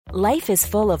Life is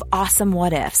full of awesome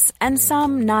what-ifs, and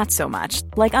some not so much,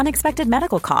 like unexpected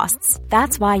medical costs.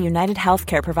 That's why United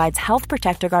Healthcare provides Health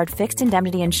Protector Guard fixed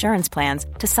indemnity insurance plans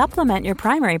to supplement your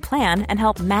primary plan and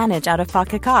help manage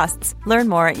out-of-pocket costs. Learn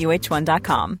more at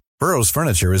uh1.com. Burrow's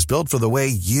furniture is built for the way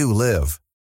you live.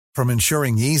 From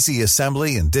ensuring easy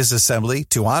assembly and disassembly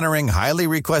to honoring highly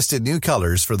requested new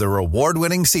colors for their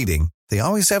award-winning seating, they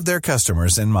always have their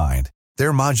customers in mind.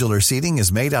 Their modular seating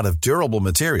is made out of durable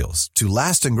materials to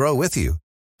last and grow with you.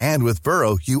 And with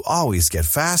Burrow, you always get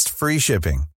fast, free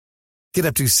shipping. Get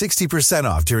up to 60%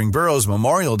 off during Burrow's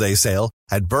Memorial Day sale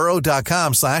at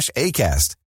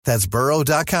burrow.com/ACAST. That's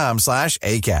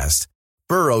burrow.com/ACAST.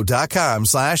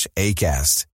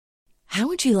 burrow.com/ACAST. How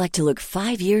would you like to look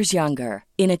 5 years younger?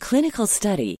 In a clinical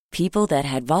study, people that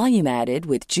had volume added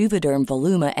with Juvederm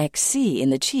Voluma XC in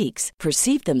the cheeks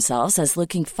perceived themselves as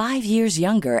looking 5 years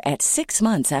younger at 6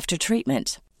 months after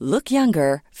treatment. Look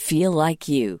younger, feel like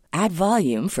you. Add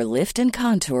volume for lift and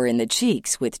contour in the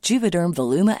cheeks with Juvederm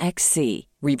Voluma XC.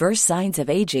 Reverse signs of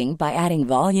aging by adding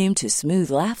volume to smooth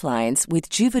laugh lines with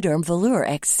Juvederm Volure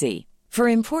XC. For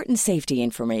important safety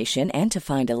information and to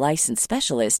find a licensed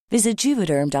specialist, visit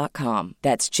Juvederm.com.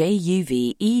 That's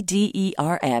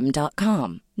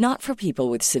JUVEDERM.com. Not for people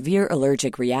with severe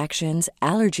allergic reactions,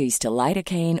 allergies to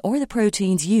lidocaine, or the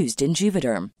proteins used in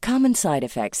Juvederm. Common side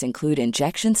effects include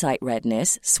injection site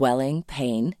redness, swelling,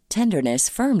 pain, tenderness,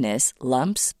 firmness,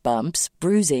 lumps, bumps,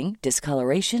 bruising,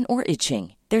 discoloration, or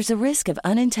itching. There's a risk of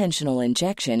unintentional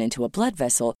injection into a blood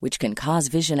vessel, which can cause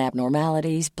vision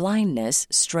abnormalities, blindness,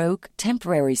 stroke,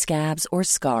 temporary scabs, or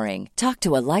scarring. Talk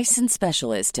to a licensed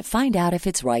specialist to find out if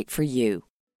it's right for you.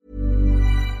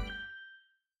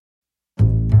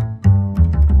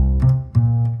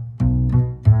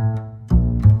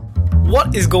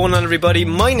 What is going on, everybody?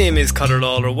 My name is Conor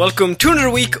Lawler. Welcome to another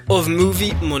week of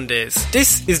Movie Mondays.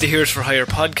 This is the Heroes for Hire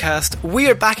podcast. We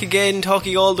are back again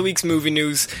talking all the week's movie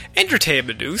news,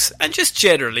 entertainment news, and just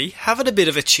generally having a bit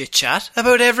of a chit-chat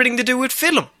about everything to do with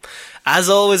film. As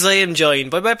always, I am joined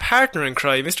by my partner in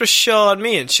crime, Mr. Sean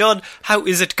Meehan. Sean, how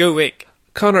is it going?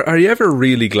 Connor, are you ever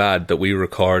really glad that we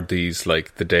record these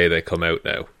like the day they come out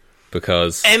now?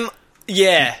 Because...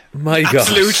 yeah, my God,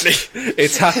 absolutely.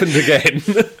 It's happened again.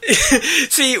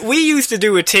 See, we used to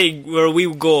do a thing where we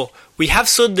would go, we have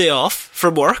Sunday off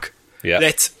from work,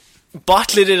 let's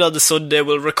bottle it in on the Sunday,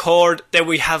 we'll record, then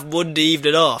we have Monday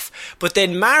evening off. But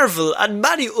then Marvel and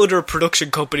many other production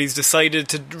companies decided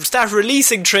to start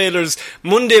releasing trailers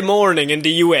Monday morning in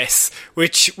the US,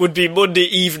 which would be Monday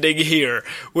evening here,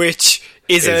 which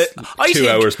is 2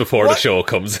 hours before the show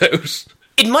comes out.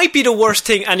 It might be the worst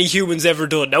thing any human's ever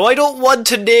done. Now, I don't want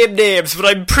to name names, but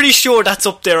I'm pretty sure that's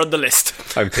up there on the list.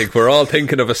 I think we're all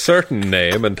thinking of a certain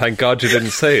name, and thank God you didn't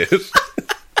say it.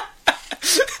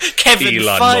 Kevin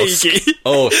Elon Feige. Musk.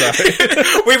 Oh, sorry.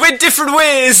 We went different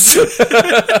ways.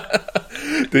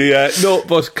 No,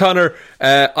 but Connor,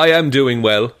 I am doing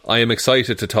well. I am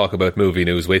excited to talk about movie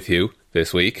news with you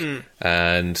this week.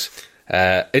 And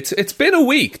it's been a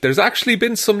week. There's actually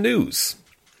been some news.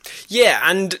 Yeah,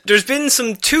 and there's been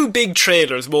two big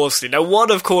trailers mostly. Now, one,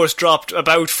 of course, dropped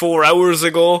about 4 hours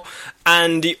ago,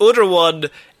 and the other one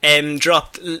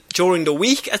dropped during the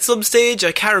week at some stage.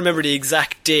 I can't remember the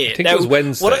exact date. I think it was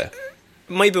Wednesday.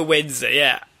 Might be Wednesday,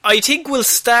 yeah. I think we'll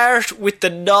start with the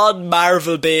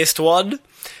non-Marvel based one,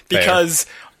 because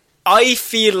I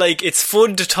feel like it's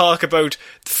fun to talk about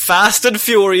Fast and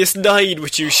Furious 9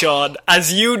 with you, Sean,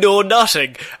 as you know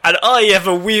nothing, and I have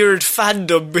a weird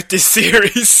fandom with this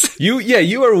series.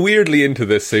 You are weirdly into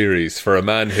this series for a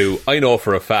man who, I know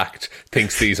for a fact,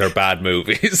 thinks these are bad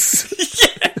movies.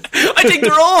 Yeah, I think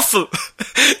they're awful.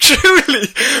 Truly.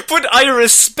 But I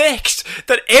respect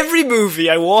that every movie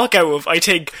I walk out of, I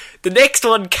think, the next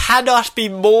one cannot be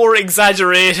more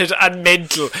exaggerated and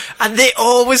mental. And they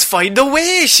always find a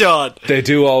way, Sean. They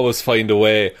do always find a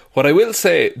way. What I will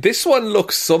say, this one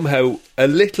looks somehow a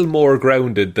little more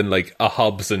grounded than like a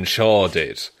Hobbs and Shaw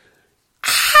did.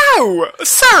 How?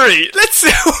 Sorry,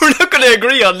 we're not going to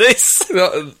agree on this.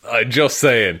 No, I'm just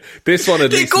saying. This one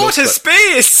at least they go to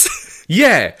space.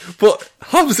 Yeah, but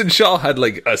Hobbs and Shaw had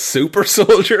like a super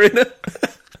soldier in it.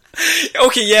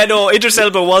 Okay, yeah, no, Idris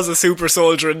Elba was a super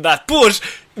soldier in that, but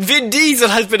Vin Diesel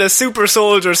has been a super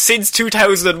soldier since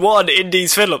 2001 in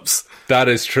these films. That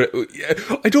is true.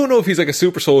 I don't know if he's like a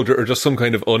super soldier or just some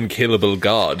kind of unkillable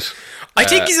god. I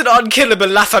think he's an unkillable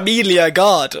La Familia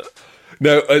god.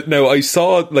 Now, I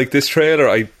saw like this trailer.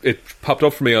 It popped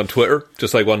up for me on Twitter,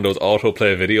 just like one of those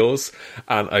autoplay videos,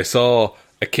 and I saw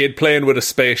a kid playing with a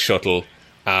space shuttle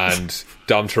and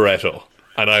Dom Toretto.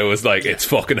 And I was like, it's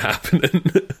fucking happening.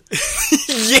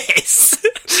 Yes!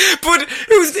 But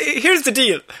here's the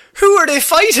deal. Who are they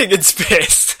fighting in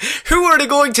space? Who are they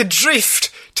going to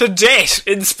drift to death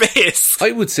in space?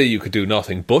 I would say you could do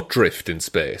nothing but drift in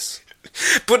space.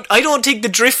 But I don't think the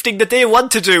drifting that they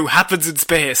want to do happens in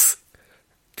space.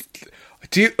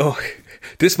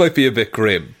 This might be a bit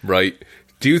grim, right?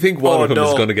 Do you think one of them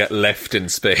is going to get left in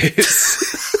space?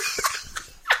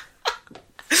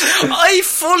 I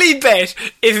fully bet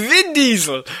if Vin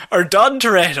Diesel or Don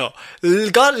Toretto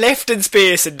got left in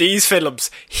space in these films,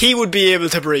 he would be able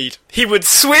to breathe. He would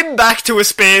swim back to a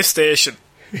space station.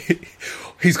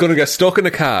 He's going to get stuck in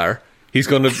a car. He's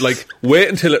going to wait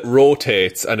until it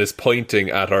rotates and is pointing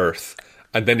at Earth.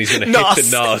 And then he's going to hit the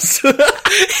NOS.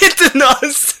 Hit the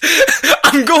NOS.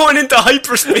 I'm going into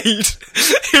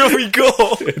hyperspeed. Here we go.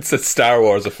 It's a Star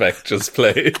Wars effect just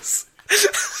plays.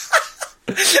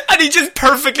 And he just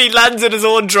perfectly lands in his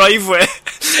own driveway.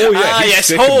 Oh yeah, he's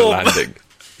sticking the home. landing.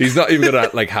 He's not even going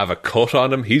to have a cut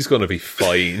on him. He's going to be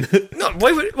fine. No,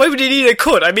 why would he need a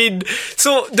cut? I mean,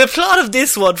 so the plot of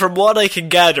this one, from what I can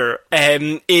gather,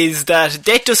 is that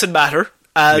death doesn't matter,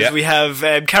 as we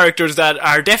have characters that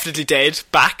are definitely dead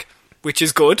back, which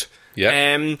is good.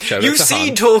 Yeah. You've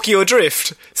seen Tokyo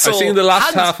Drift. So I've seen the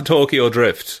last half of Tokyo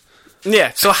Drift.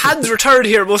 Yeah, so Han's return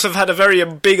here must have had a very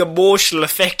big emotional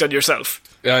effect on yourself.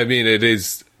 I mean, it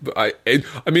is. I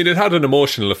mean, it had an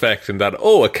emotional effect in that.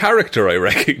 A character I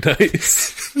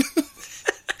recognise.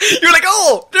 You're like,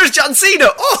 there's John Cena.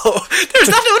 There's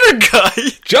that other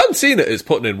guy. John Cena is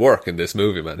putting in work in this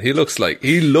movie, man. He looks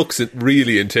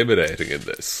really intimidating in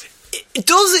this. It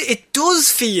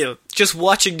does feel, just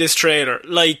watching this trailer,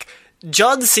 like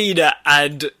John Cena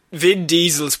and Vin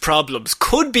Diesel's problems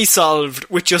could be solved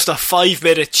with just a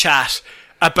 5-minute chat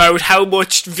about how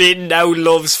much Vin now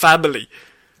loves family.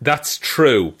 That's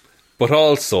true. But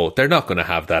also, they're not going to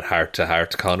have that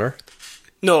heart-to-heart, Connor.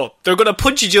 No, they're going to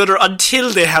punch each other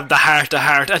until they have the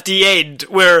heart-to-heart at the end,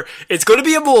 where it's going to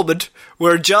be a moment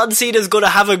where John Cena's going to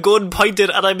have a gun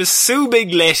pointed at, I'm assuming,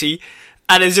 Letty,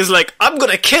 and it's just like, I'm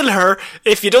going to kill her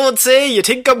if you don't say you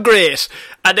think I'm great.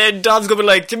 And then Dom's going to be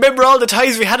like, do you remember all the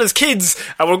times we had as kids?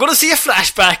 And we're going to see a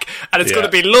flashback, and it's going to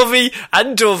be lovey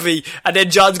and dovey. And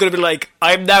then John's going to be like,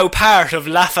 I'm now part of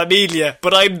La Familia,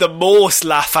 but I'm the most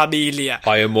La Familia.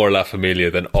 I am more La Familia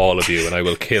than all of you, and I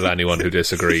will kill anyone who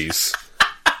disagrees.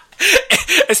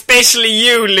 Especially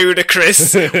you,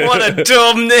 Ludacris. What a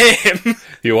dumb name.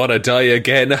 You want to die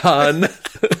again, Han?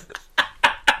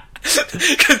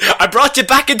 I brought you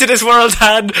back into this world,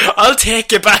 Han. I'll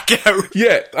take you back out.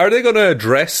 Yeah, are they going to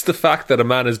address the fact that a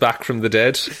man is back from the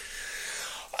dead?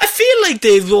 I feel like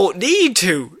they won't need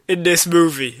to in this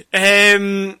movie.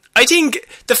 I think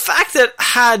the fact that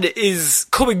Han is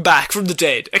coming back from the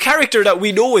dead, a character that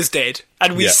we know is dead,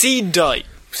 and we've seen die.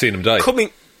 We've seen him die.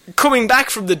 Coming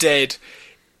back from the dead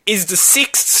is the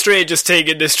 6th strangest thing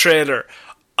in this trailer.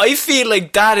 I feel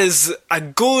like that is a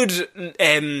good...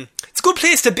 it's a good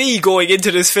place to be going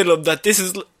into this film, that this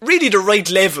is really the right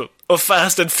level of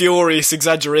Fast and Furious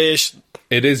exaggeration.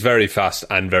 It is very fast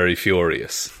and very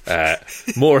furious.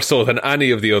 More so than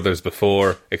any of the others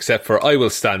before, except for I will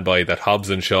stand by that Hobbs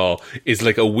and Shaw is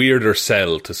like a weirder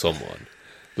sell to someone.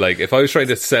 Like, if I was trying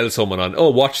to sell someone on,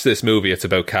 watch this movie, it's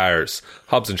about cars,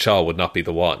 Hobbs and Shaw would not be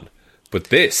the one. But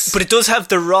this... But it does have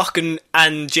The Rock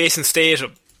and Jason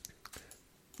Statham.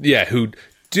 Yeah, who...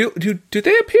 Do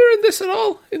they appear in this at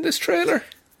all, in this trailer?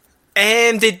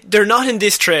 They're not in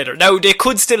this trailer. Now, they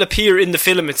could still appear in the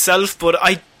film itself, but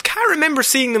I can't remember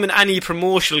seeing them in any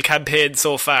promotional campaign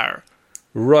so far.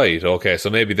 Right, okay, so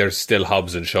maybe they're still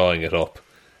Hobbs and Shawing it up.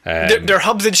 They're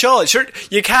Hobbs and Shaw. Sure,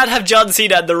 you can't have John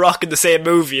Cena and The Rock in the same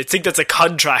movie. I think that's a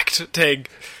contract thing.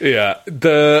 Yeah.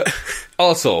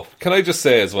 Also, can I just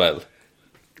say as well,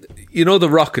 you know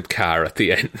the rocket car at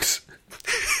the end?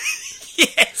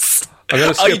 Yes.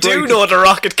 I do know the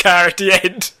rocket car at the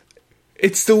end.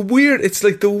 It's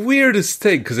like the weirdest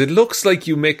thing, because it looks like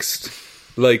you mixed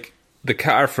like the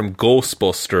car from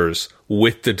Ghostbusters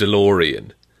with the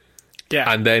DeLorean.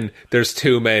 Yeah. And then there's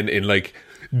two men in like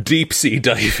deep sea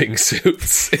diving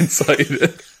suits inside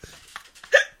it.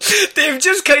 They've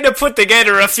just kind of put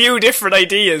together a few different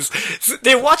ideas.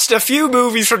 They watched a few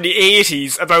movies from the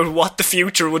 80s about what the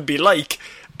future would be like,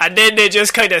 and then they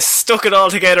just kind of stuck it all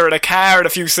together in a car and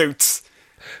a few suits.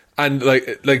 And like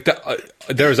that,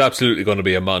 there's absolutely going to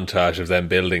be a montage of them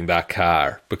building that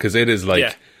car, because it is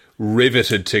like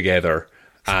riveted together,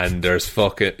 and there's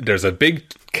a big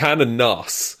can of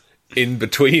NOS in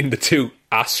between the two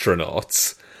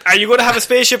astronauts. Are you going to have a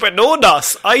spaceship with no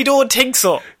NOS? I don't think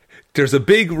so. There's a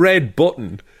big red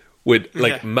button with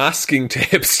like masking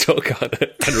tape stuck on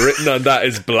it, and written on that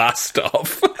is blast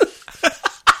off.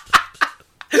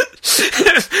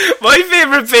 My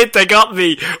favourite bit that got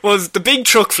me was the big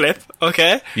truck flip,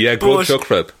 okay? Yeah, good truck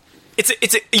flip.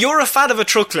 You're a fan of a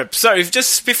truck flip. Sorry,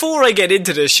 just before I get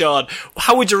into this, Sean,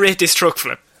 how would you rate this truck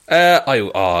flip?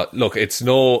 Look,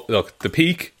 the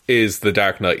peak is The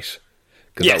Dark Knight,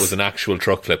 because that was an actual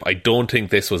truck flip. I don't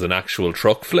think this was an actual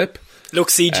truck flip.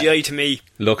 Looks CGI to me.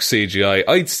 Looks CGI.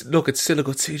 It's still a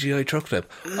good CGI truck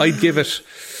flip. I'd give it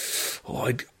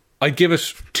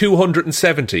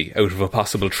 270 out of a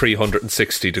possible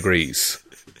 360 degrees.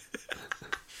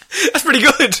 That's pretty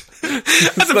good.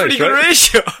 That's a pretty good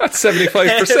ratio. That's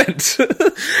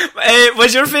 75%.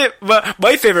 Was your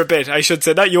my favourite bit, I should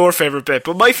say, not your favourite bit,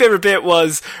 but my favourite bit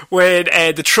was when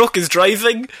the truck is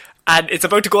driving and it's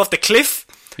about to go off the cliff.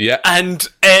 Yeah. And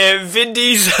Vin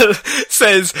Diesel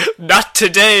says, "Not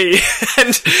today,"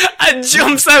 and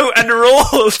jumps out and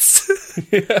rolls.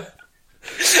 Yeah.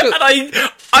 And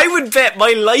I would bet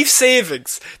my life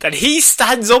savings that he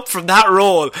stands up from that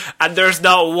roll and there's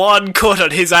not one cut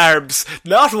on his arms.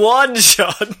 Not one,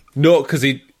 Sean. No, because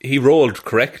he rolled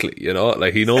correctly, you know?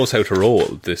 Like, he knows how to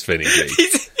roll, this Vinny G.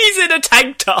 He's in a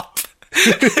tank top.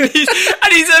 and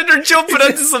he's out there jumping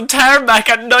onto some tarmac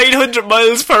at 900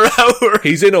 miles per hour.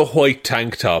 He's in a white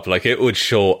tank top. Like, it would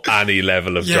show any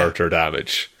level of dirt or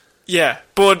damage. Yeah,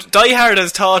 but Die Hard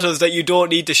has taught us that you don't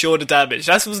need to show the damage.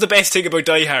 That was the best thing about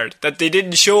Die Hard, that they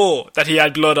didn't show that he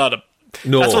had blood on him.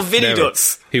 No, that's what Vinny never.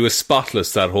 Does. He was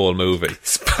spotless that whole movie.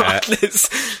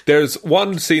 Spotless. There's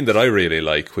one scene that I really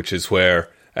like, which is where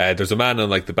there's a man on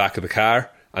like the back of the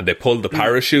car, and they pull the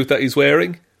parachute that he's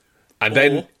wearing, and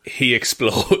then he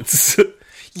explodes.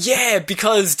 Yeah,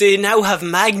 because they now have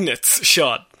magnets,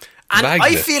 Sean. And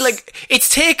I feel like it's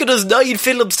taken us 9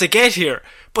 films to get here,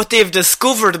 but they've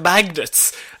discovered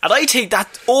magnets. And I think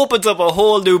that opens up a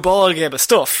whole new ballgame of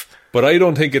stuff. But I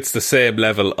don't think it's the same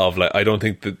level of, like, I don't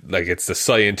think that, like, it's the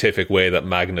scientific way that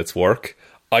magnets work.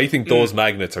 I think those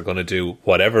magnets are going to do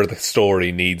whatever the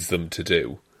story needs them to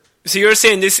do. So you're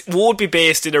saying this won't be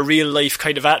based in a real life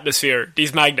kind of atmosphere,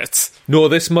 these magnets? No,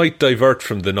 this might divert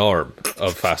from the norm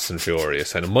of Fast and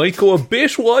Furious, and it might go a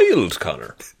bit wild,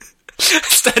 Connor.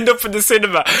 Stand up in the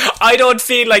cinema. I don't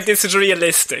feel like this is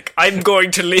realistic. I'm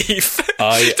going to leave.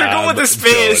 They're going to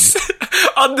space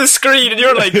on the screen, and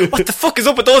you're like, what the fuck is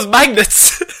up with those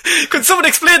magnets? Could someone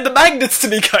explain the magnets to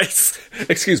me, guys?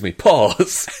 Excuse me,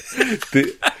 pause.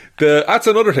 That's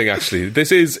another thing, actually.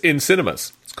 This is in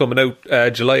cinemas. It's coming out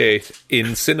July 8th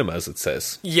in cinemas, it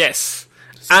says. Yes.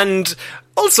 And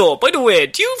also, by the way,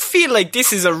 do you feel like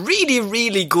this is a really,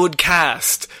 really good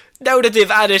cast? Now that they've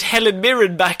added Helen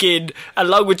Mirren back in,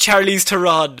 along with Charlize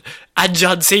Theron and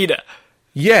John Cena.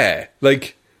 Yeah,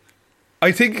 like,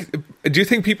 I think, do you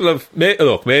think people have,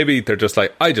 look, maybe they're just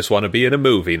like, I just want to be in a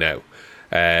movie now.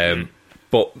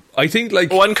 But I think,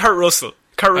 like... Oh, and Kurt Russell.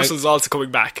 Kurt Russell's also coming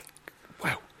back.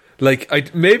 Wow.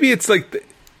 Like, maybe it's like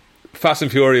Fast and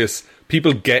Furious,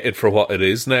 people get it for what it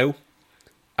is now,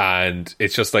 and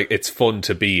it's just like, it's fun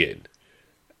to be in.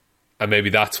 And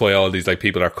maybe that's why all these like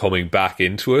people are coming back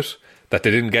into it, that they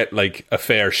didn't get like a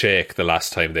fair shake the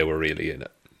last time they were really in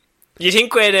it. You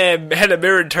think when Helen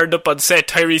Mirren turned up on set,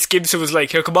 Tyrese Gibson was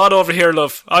like, "Here, come on over here,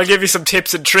 love. I'll give you some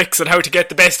tips and tricks on how to get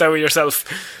the best out of yourself.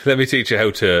 Let me teach you how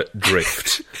to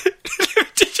drift."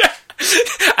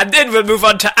 And then we'll move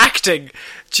on to acting.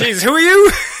 Jeez, who are you?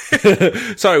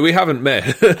 Sorry, we haven't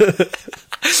met.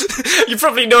 You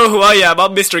probably know who I am.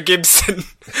 I'm Mr. Gibson.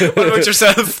 What about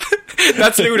yourself?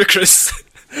 That's ludicrous.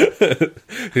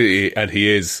 And he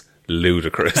is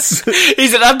ludicrous.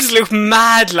 He's an absolute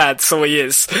mad lad, so he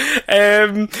is.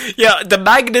 Yeah, the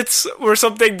magnets were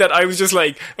something that I was just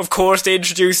like, of course they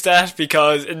introduced that,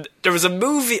 because there was a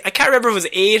movie, I can't remember if it was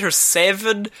 8 or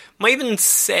 7, might have been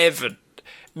 7,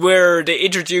 where they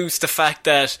introduced the fact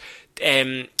that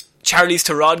Charlize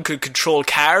Theron could control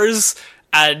cars.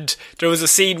 And there was a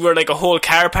scene where like a whole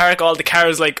car park, all the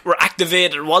cars like were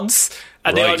activated at once,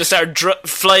 and they all just started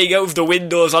flying out of the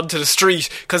windows onto the street,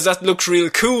 because that looks real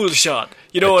cool, Sean.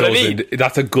 You know what I mean?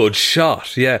 That's a good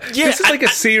shot, yeah. This is like a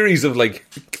series of like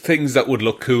things that would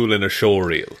look cool in a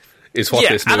showreel, is what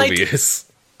this movie is.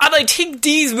 And I think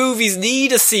these movies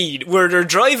need a scene where they're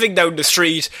driving down the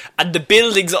street and the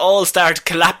buildings all start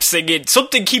collapsing in.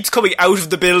 Something keeps coming out of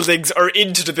the buildings or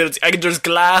into the buildings, and there's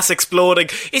glass exploding.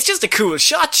 It's just a cool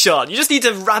shot, Sean. You just need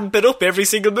to ramp it up every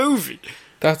single movie.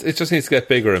 It just needs to get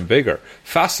bigger and bigger.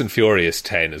 Fast and Furious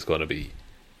 10 is going to be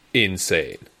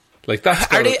insane. Like that's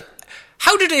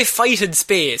how do they fight in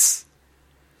space?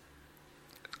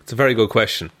 It's a very good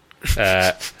question.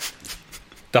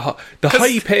 The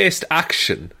high-paced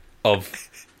action of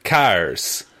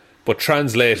cars, but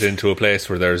translate it into a place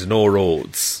where there's no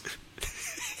roads.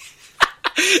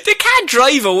 They can't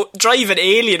drive an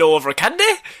alien over, can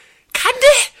they? Can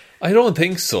they? I don't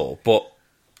think so, but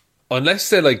unless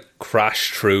they, like,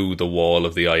 crash through the wall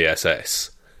of the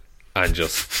ISS and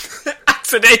just...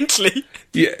 accidentally.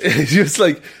 Yeah, just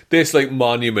like this, like,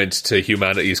 monument to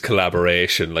humanity's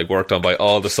collaboration, like, worked on by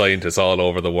all the scientists all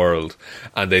over the world,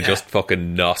 and they just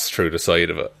fucking nos through the side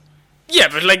of it. Yeah,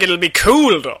 but, like, it'll be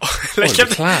cool, though. Like,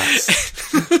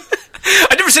 class.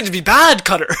 I never said it'd be bad,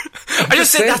 Connor. I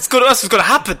just said that's what's going to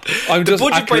happen. I'm just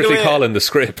accurately calling the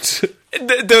script.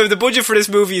 The budget for this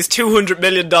movie is $200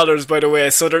 million, by the way,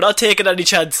 so they're not taking any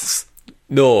chances.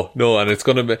 No, and it's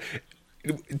going to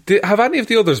be... Have any of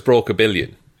the others broke $1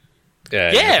 billion? Yeah.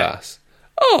 In the past?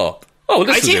 Oh, well,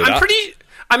 this will do that.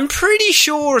 I'm pretty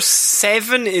sure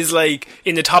 7 is, like,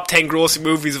 in the top 10 grossing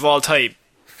movies of all time.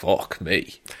 Fuck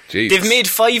me. Jeez. They've made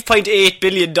 $5.8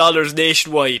 billion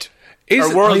nationwide.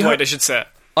 Or worldwide, I should say.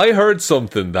 I heard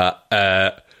something that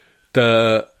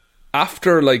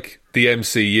after, like, the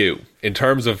MCU, in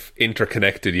terms of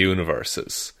interconnected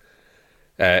universes,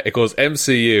 it goes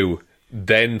MCU,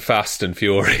 then Fast and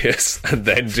Furious, and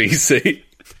then DC.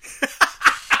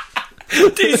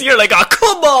 DC are like, oh,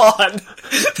 come on!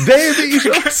 They beat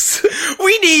us!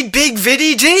 We need Big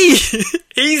Vinny G!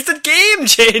 He's the game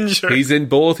changer! He's in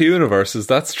both universes,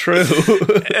 that's true.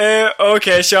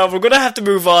 Okay, Sean, we're going to have to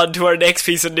move on to our next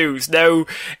piece of news. Now,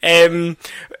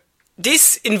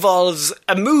 this involves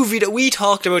a movie that we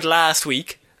talked about last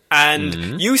week,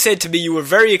 and you said to me you were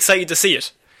very excited to see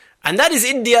it. And that is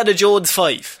Indiana Jones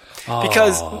 5.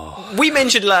 Because we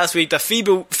mentioned last week that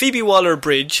Phoebe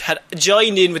Waller-Bridge had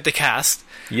joined in with the cast.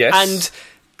 Yes. And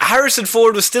Harrison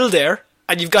Ford was still there.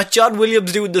 And you've got John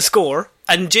Williams doing the score.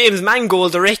 And James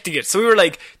Mangold directing it. So we were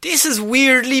like, this is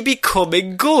weirdly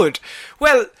becoming good.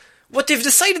 Well, what they've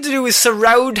decided to do is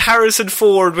surround Harrison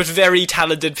Ford with very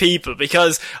talented people,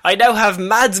 because I now have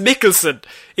Mads Mikkelsen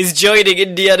is joining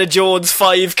Indiana Jones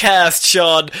 5 cast,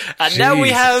 Sean, and now we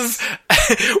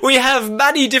have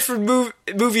many different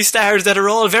movie stars that are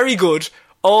all very good,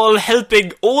 all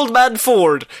helping old man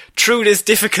Ford through this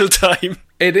difficult time.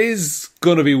 It is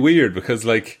going to be weird because,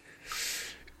 like,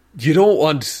 you don't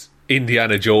want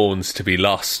Indiana Jones to be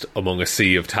lost among a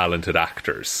sea of talented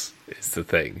actors, is the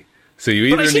thing. So you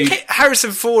either but I think Harrison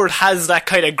Ford has that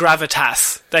kind of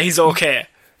gravitas that he's okay.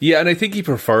 Yeah, and I think he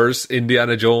prefers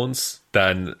Indiana Jones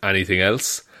than anything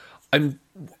else.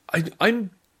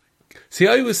 See,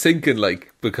 I was thinking,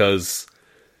 like, because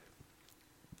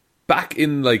back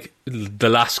in, like, the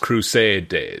Last Crusade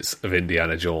days of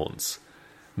Indiana Jones,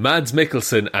 Mads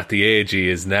Mikkelsen at the age he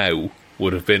is now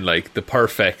would have been, like, the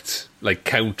perfect, like,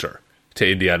 counter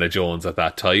to Indiana Jones at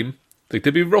that time. Like,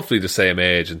 they'd be roughly the same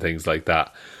age and things like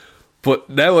that.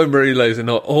 But now I'm realising,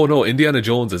 oh no, Indiana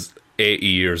Jones is 80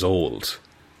 years old.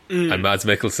 And Mads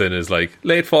Mikkelsen is like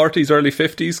late 40s, early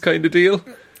 50s kind of deal.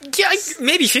 Yeah,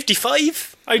 maybe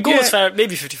 55. I'd go as far,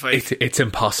 maybe 55. It's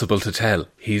impossible to tell.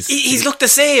 He's looked the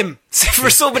same for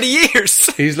so many years.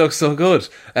 He's looked so good.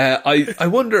 I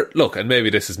wonder, look, and maybe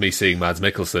this is me seeing Mads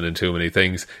Mikkelsen in too many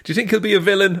things. Do you think he'll be a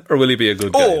villain or will he be a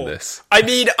good guy in this? I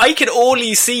mean, I can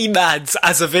only see Mads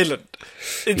as a villain.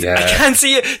 I can't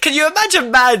see it. Can you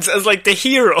imagine Mads as like the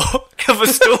hero of a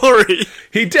story?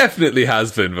 He definitely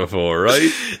has been before,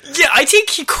 right? Yeah, I think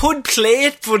he could play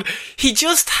it, but he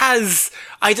just has,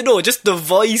 I don't know, just the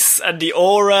voice and the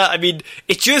aura. I mean,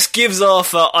 it just gives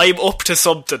off a I'm up to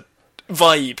something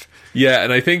vibe. Yeah,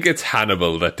 and I think it's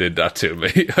Hannibal that did that to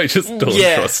me. I just don't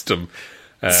trust him.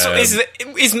 So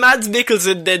is Mads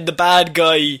Mikkelsen then the bad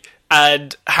guy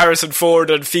and Harrison Ford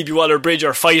and Phoebe Waller-Bridge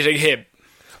are fighting him?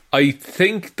 I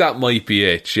think that might be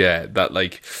it, yeah. That,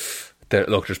 like,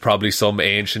 there's probably some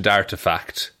ancient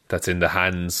artefact that's in the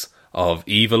hands of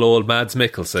evil old Mads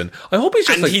Mikkelsen. I hope he's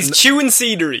just and he's chewing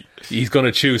scenery. He's going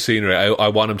to chew scenery. I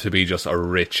want him to be just a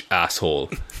rich asshole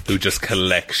who just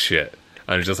collects shit.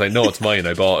 And he's just like, no, it's mine,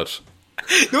 I bought it.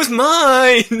 No, it's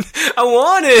mine! I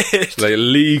want it! Like,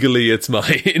 legally, it's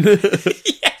mine.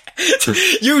 Yeah.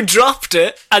 You dropped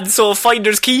it, and so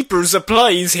finders keepers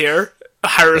applies here.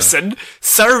 Harrison,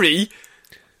 sorry.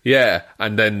 Yeah,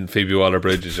 and then Phoebe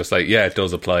Waller-Bridge is just like, yeah, it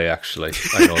does apply, actually.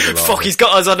 I know the law. Fuck, he's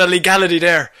got us on a legality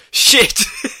there. Shit.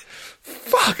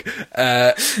 Fuck.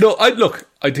 No,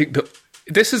 I think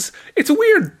it's a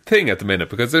weird thing at the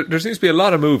minute, because there seems to be a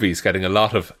lot of movies getting a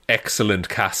lot of excellent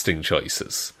casting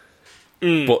choices.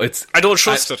 But I don't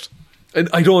trust it. And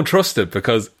I don't trust it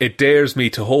because it dares me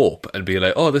to hope and be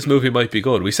like, oh, this movie might be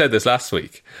good. We said this last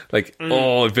week. Like,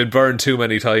 I've been burned too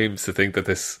many times to think that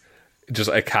this, just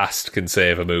a cast can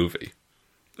save a movie.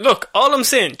 Look, all I'm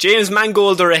saying, James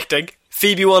Mangold directing,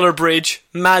 Phoebe Waller-Bridge,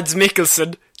 Mads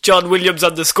Mikkelsen, John Williams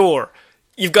on the score.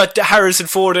 You've got Harrison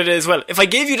Ford in it as well. If I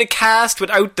gave you the cast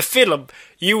without the film,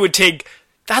 you would think,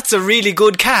 that's a really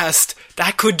good cast.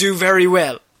 That could do very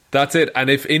well. That's it.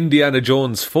 And if Indiana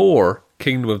Jones 4,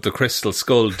 Kingdom of the Crystal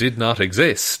Skull, did not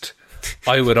exist,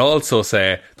 I would also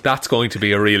say that's going to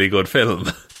be a really good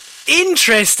film.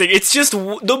 Interesting. It's just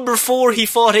number 4, he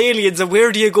fought aliens, and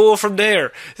where do you go from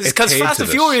there? Because Fast and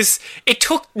Furious, it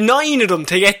took 9 of them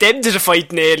to get them to the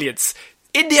fighting aliens.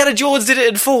 Indiana Jones did it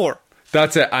in 4.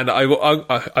 That's it. And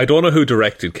I don't know who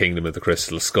directed Kingdom of the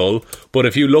Crystal Skull, but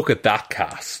if you look at that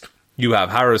cast, you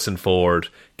have Harrison Ford,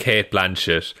 Cate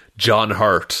Blanchett, John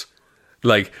Hurt.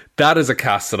 Like, that is a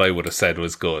cast that I would have said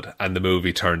was good, and the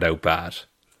movie turned out bad.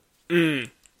 You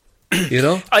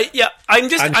know? I'm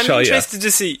interested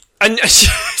to see.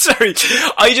 Sorry,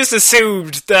 I just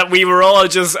assumed that we were all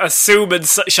just assuming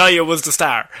Shia was the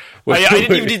star. I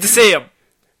didn't even need to say him.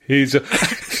 He's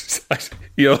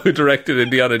you know who directed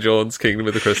Indiana Jones, Kingdom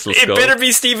of the Crystal Skull? It better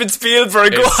be Steven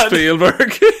Spielberg.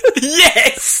 Spielberg.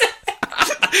 Yes.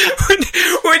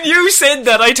 When you said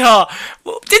that, I thought,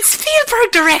 well, did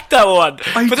Spielberg direct that one?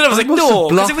 But then I was like, no,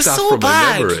 because it was so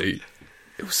bad. It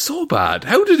was so bad.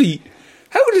 How did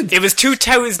It was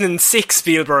 2006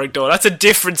 Spielberg, though. That's a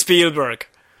different Spielberg.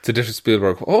 It's a different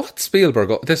Spielberg. Oh, what's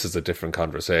Spielberg? Oh, this is a different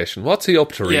conversation. What's he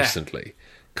up to recently?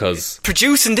 Because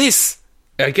producing this.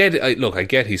 I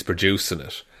get he's producing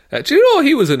it. Do you know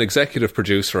he was an executive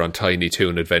producer on Tiny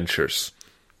Toon Adventures?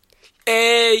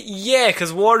 Yeah,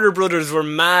 because Warner Brothers were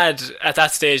mad at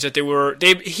that stage that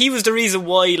he was the reason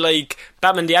why, like,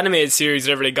 Batman the Animated Series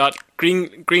and everything got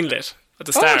greenlit at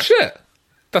the start. Oh shit,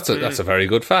 that's a very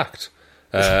good fact.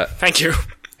 Thank you.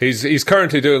 He's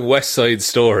currently doing West Side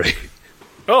Story.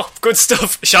 Oh, good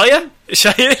stuff. Shia?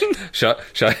 Shia?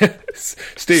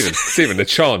 Stephen,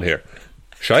 it's Sean here.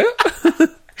 Shia?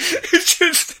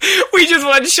 We just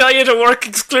want Shia to work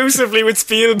exclusively with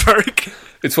Spielberg.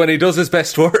 It's when he does his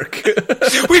best work.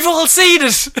 We've all seen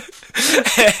it.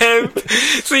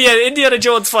 So yeah, Indiana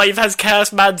Jones 5 has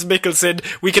cast Mads Mikkelsen.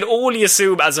 We can only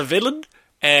assume as a villain,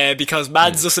 because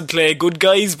Mads doesn't play good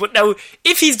guys. But now,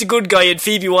 if he's the good guy and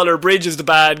Phoebe Waller-Bridge is the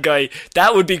bad guy,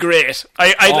 that would be great.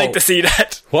 I'd like to see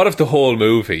that. What if the whole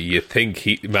movie you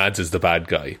think Mads is the bad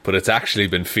guy, but it's actually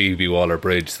been Phoebe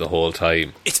Waller-Bridge the whole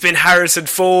time? It's been Harrison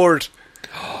Ford.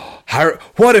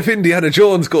 What if Indiana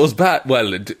Jones goes bad?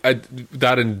 Well,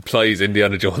 that implies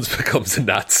Indiana Jones becomes a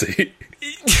Nazi.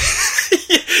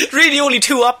 Really, only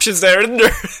 2 options there, isn't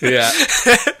there? Yeah.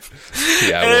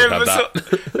 Yeah, I won't have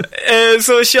that.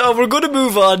 So, Sean, we're going to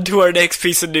move on to our next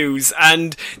piece of news,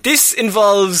 and this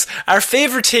involves our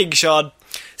favourite thing, Sean.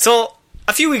 So,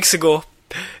 a few weeks ago,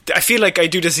 I feel like I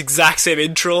do this exact same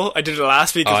intro I did it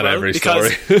last week as well. Every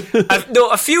because story.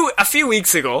 a few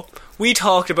weeks ago, we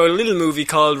talked about a little movie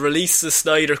called Release the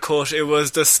Snyder Cut. It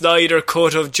was the Snyder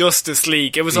Cut of Justice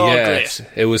League. It was all great.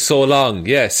 It was so long,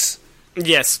 yes.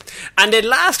 Yes. And then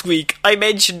last week, I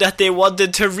mentioned that they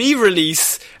wanted to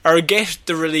re-release or get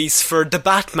the release for The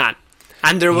Batman.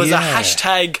 And there was a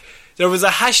hashtag,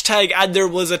 and there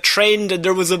was a trend, and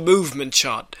there was a movement,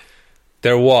 Sean.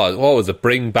 There was. What was it?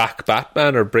 Bring Back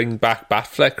Batman or Bring Back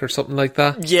Batfleck or something like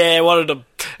that? Yeah, one of them.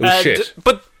 It was shit.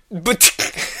 But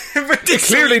it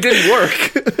clearly didn't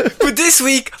work. But this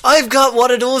week, I've got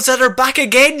one of those that are back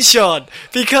again, Sean.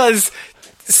 Because,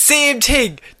 same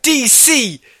thing,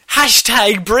 DC,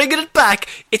 hashtag bringing it back.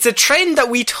 It's a trend that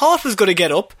we thought was going to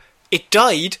get up. It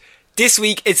died. This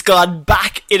week, it's gone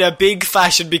back in a big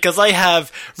fashion because I have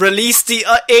released the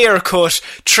air cut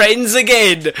trends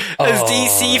again as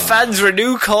DC fans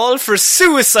renew call for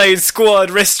Suicide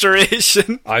Squad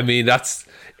restoration. I mean,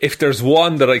 if there's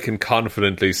one that I can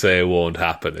confidently say won't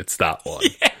happen, it's that one.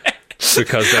 Yeah.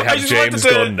 Because they have James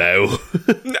Gunn now.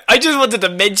 I just wanted to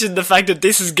mention the fact that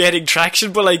this is getting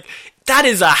traction, but like, that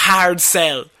is a hard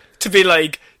sell to be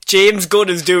like, James Gunn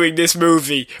is doing this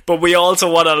movie, but we also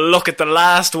want to look at the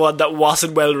last one that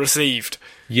wasn't well received.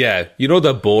 Yeah, you know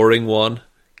the boring one?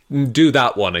 Do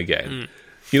that one again.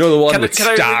 You know the one with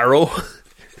Starro?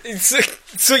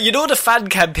 So you know the fan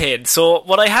campaign. So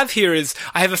what I have here is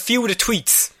I have a few of the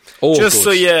tweets.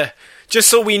 Just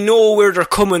so we know where they're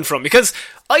coming from. Because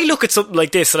I look at something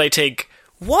like this and I think,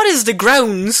 what is the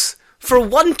grounds for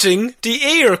wanting the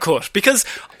air cut? Because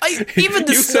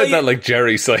you said that like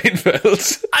Jerry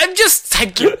Seinfeld.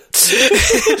 Thank you.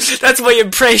 That's my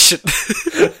impression.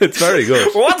 It's very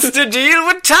good. What's the deal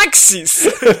with taxis?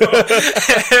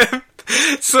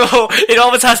 So it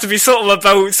always has to be something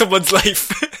about someone's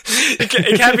life.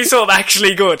 It can't be something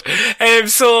actually good.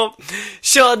 So,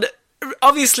 Sean,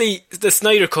 obviously the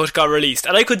Snyder Cut got released,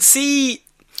 and I could see,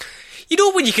 You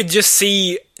know when you can just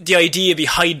see the idea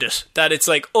behind it? That it's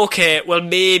like, okay, well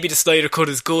maybe the Snyder Cut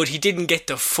is good. He didn't get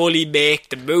to fully make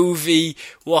the movie.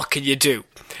 What can you do?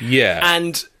 Yeah.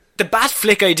 And the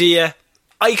Batflick idea,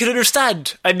 I can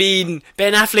understand. I mean,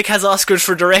 Ben Affleck has Oscars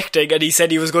for directing and he said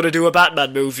he was going to do a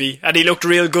Batman movie and he looked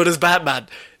real good as Batman.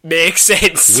 Makes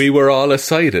sense. We were all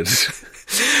excited.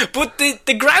 But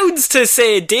the grounds to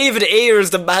say David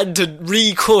Ayer's the man to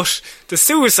recut the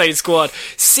Suicide Squad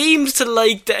seems to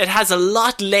like that it has a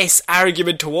lot less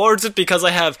argument towards it, because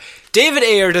I have David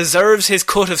Ayer deserves his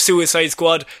cut of Suicide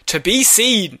Squad to be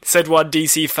seen, said one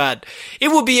DC fan. It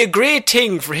would be a great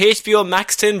thing for HBO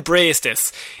Max to embrace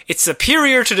this. It's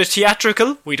superior to the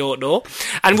theatrical, we don't know,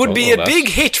 and would be a big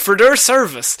hit for their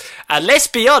service. And let's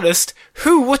be honest,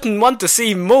 who wouldn't want to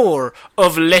see more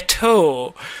of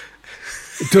Leto?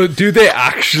 Do they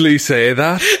actually say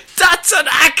that? That's an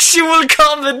actual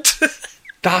comment.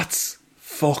 That's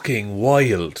fucking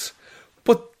wild.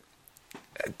 But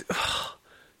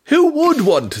who would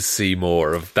want to see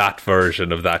more of that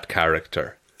version of that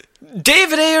character?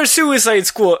 David Ayer's Suicide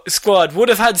Squad would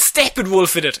have had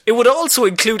Steppenwolf in it. It would also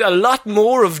include a lot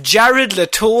more of Jared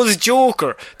Leto's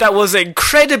Joker that was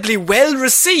incredibly well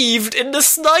received in the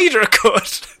Snyder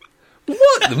Cut.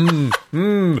 What? Look,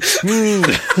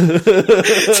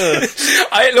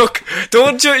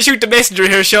 don't shoot the messenger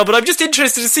here, Sean, but I'm just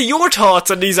interested to see your thoughts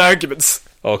on these arguments.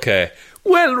 Okay.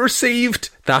 Well received.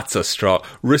 That's a straw.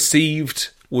 Received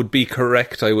would be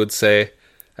correct, I would say.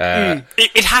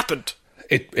 It happened.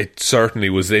 It certainly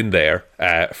was in there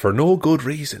for no good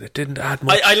reason. It didn't add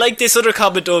much. I like this other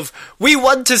comment of, we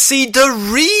want to see the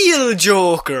real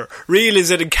Joker. Real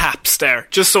is in caps there,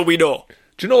 just so we know.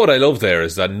 Do you know what I love there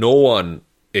is that no one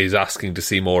is asking to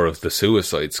see more of the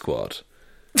Suicide Squad.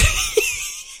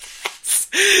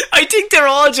 I think they're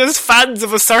all just fans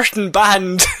of a certain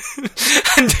band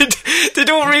and they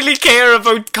don't really care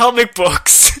about comic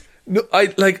books. No,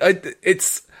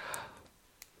 it's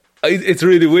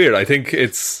really weird. I think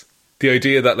it's the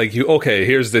idea that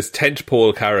here's this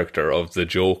tentpole character of the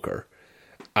Joker,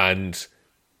 and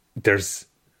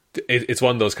it's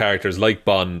one of those characters like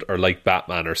Bond or like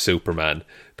Batman or Superman,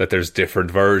 that there's different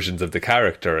versions of the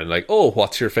character and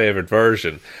what's your favourite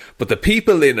version? But the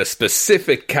people in a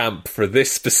specific camp for this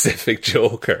specific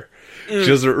Joker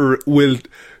just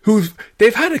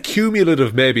they've had a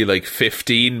cumulative maybe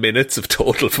 15 minutes of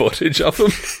total footage of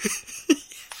him.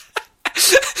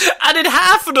 And in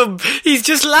half of them, he's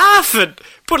just laughing.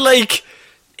 But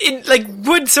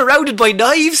when surrounded by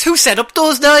knives, who set up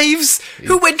those knives?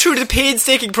 Who went through the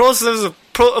painstaking process of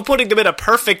putting them in a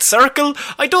perfect circle?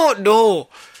 I don't know.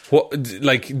 What?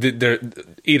 Either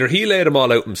he laid them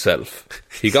all out himself,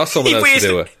 he got someone else to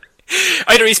do it.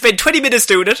 Either he spent 20 minutes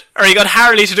doing it, or he got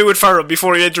Harley to do it for him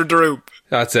before he entered the room.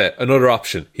 That's it. Another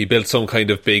option. He built some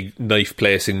kind of big knife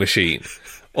placing machine.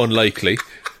 Unlikely.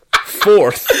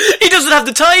 Fourth, he doesn't have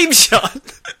the time, Sean.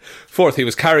 Fourth, he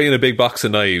was carrying a big box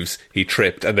of knives, he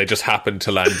tripped, and they just happened to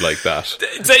land like that.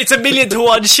 It's 1,000,000 to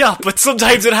 1 shot, but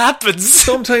sometimes it happens.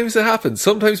 Sometimes it happens.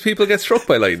 Sometimes people get struck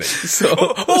by lightning. So.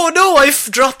 Oh no, I've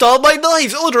dropped all my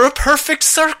knives. Oh, they're a perfect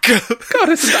circle. God,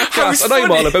 isn't that class? And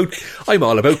I'm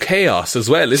all about chaos as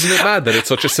well. Isn't it mad that it's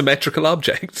such a symmetrical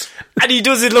object? And he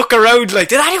doesn't look around like,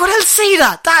 did anyone else see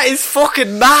that? That is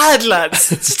fucking mad, lads.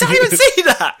 Did anyone see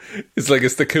that? It's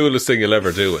it's the coolest thing you'll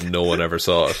ever do, and no one ever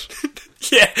saw it.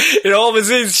 Yeah, it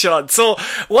always is, Sean. So,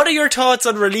 what are your thoughts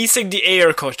on releasing the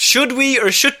Ayer cut? Should we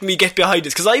or shouldn't we get behind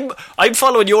this? Because I'm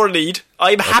following your lead.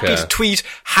 I'm happy to tweet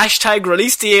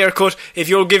 #release the Ayer cut if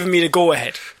you're giving me the go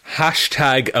ahead.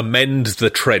 #amend the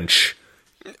trench.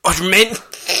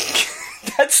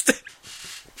 That's the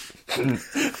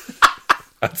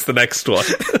That's the next one.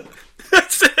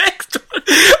 That's the next one.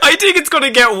 I think it's going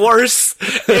to get worse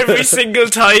every single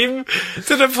time,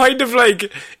 to the point of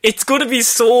it's going to be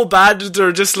so bad that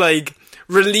they're just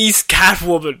release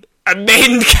Catwoman,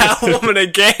 amend Catwoman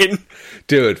again.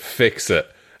 Dude, fix it.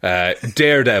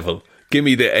 Daredevil. Give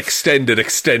me the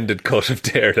extended cut of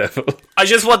Daredevil. I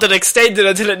just want it extended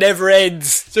until it never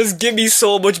ends. Just give me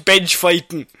so much bench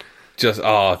fighting. Just,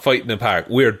 fighting in the park.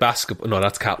 Weird basketball. No,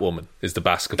 that's Catwoman, is the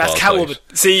basketball. That's Catwoman.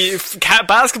 Fight. See,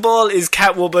 basketball is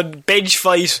Catwoman, bench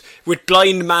fight with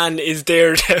blind man is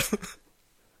Daredevil.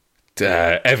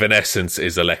 Evanescence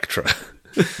is Elektra.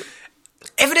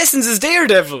 Evanescence is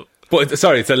Daredevil. But,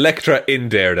 sorry, it's Elektra in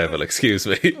Daredevil, excuse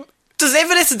me. Does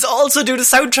Evanescence also do the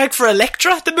soundtrack for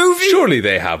Elektra, the movie? Surely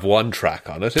they have one track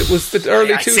on it. It was the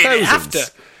early 2000s. They have to.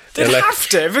 They'd have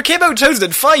to. If it came out in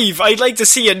 2005, I'd like to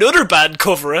see another band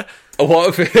cover it.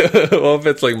 What if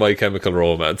it's My Chemical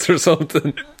Romance or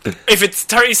something? If it's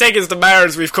 30 Seconds to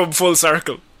Mars, we've come full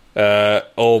circle.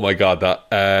 Oh my god,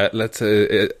 that let's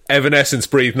Evanescence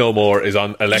Breathe No More is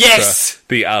on Elektra, yes!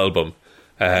 the album.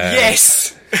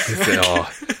 Yes!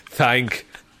 Thank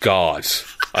God.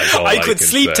 I could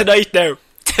sleep tonight now.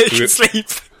 I can sleep.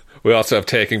 We also have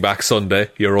Taking Back Sunday,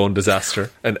 Your Own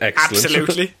Disaster, an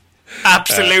excellent.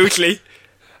 Absolutely.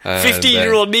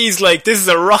 15-year-old me's like, this is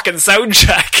a rockin'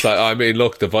 soundtrack. I mean,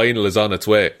 look, the vinyl is on its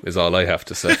way, is all I have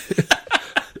to say.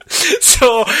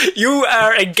 So, you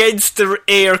are against the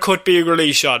Air cut being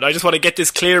released, Sean. I just want to get this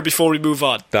clear before we move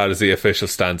on. That is the official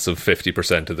stance of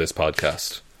 50% of this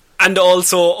podcast. And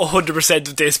also 100%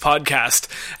 of this podcast.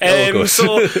 Good.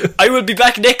 So, I will be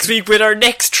back next week with our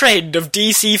next trend of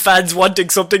DC fans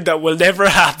wanting something that will never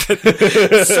happen.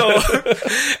 So,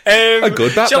 a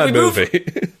good Batman movie.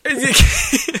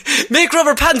 Make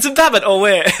rubber pants and Batman. Oh,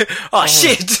 wait. Oh,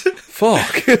 shit.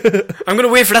 Fuck. I'm going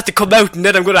to wait for that to come out and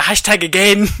then I'm going to hashtag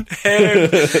again.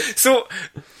 So,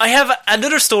 I have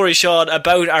another story, Sean,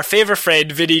 about our favourite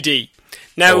friend, Vinny D.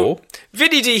 Now,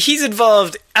 Vinny D, he's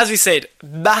involved, as we said,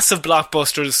 massive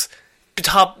blockbusters,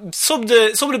 some of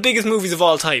the biggest movies of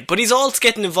all time, but he's also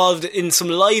getting involved in some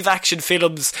live action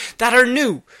films that are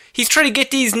new. He's trying to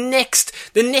get the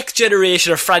next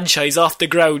generation of franchise off the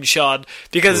ground, Sean,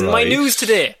 because my news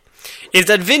today is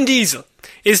that Vin Diesel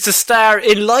is to star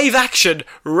in live action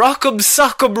Rock'em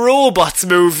Sock'em Robots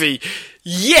movie.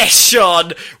 Yes,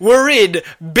 Sean, we're in.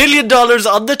 $1 billion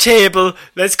on the table,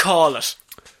 let's call it.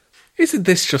 Isn't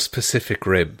this just Pacific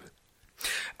Rim?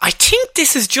 I think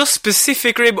this is just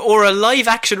Pacific Rim or a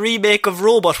live-action remake of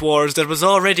Robot Wars that was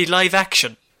already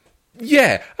live-action.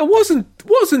 Yeah, and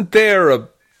wasn't there a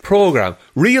programme,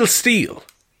 Real Steel?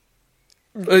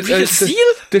 Real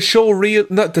Steel? The show,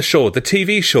 not the show, the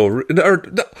TV show,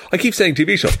 I keep saying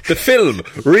TV show, the film,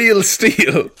 Real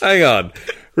Steel. Hang on.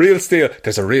 Real Steel.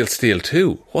 There's a Real Steel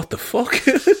 2. What the fuck?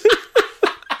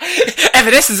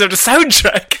 Evanescence of the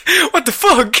soundtrack. What the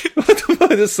fuck?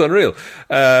 This is unreal.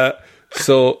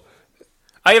 So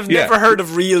I have never heard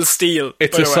of Real Steel.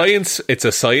 It's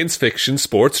a science fiction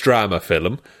sports drama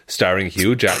film starring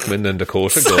Hugh Jackman and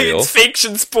Dakota Goyo. Science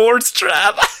fiction sports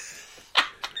drama.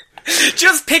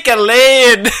 Just pick a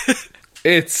lane.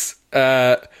 It's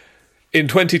in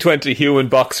 2020, human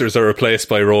boxers are replaced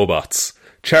by robots.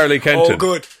 Charlie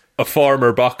Kenton, a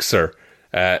former boxer,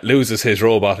 loses his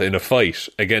robot in a fight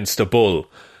against a bull.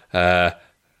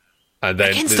 And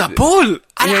then against a bull?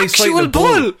 An actual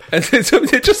bull? And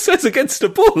it just says against a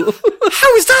bull.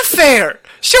 How is that fair?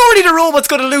 Surely the robot's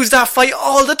going to lose that fight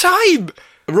all the time.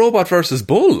 A robot versus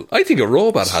bull? I think a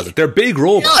robot has it. They're big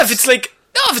robots. No, if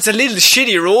it's a little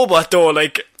shitty robot though,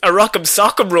 like a Rock'em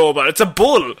Sock'em robot, it's a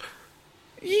bull.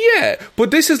 Yeah, but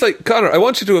this is like, Connor, I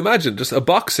want you to imagine just a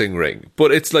boxing ring,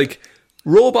 but it's like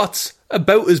robots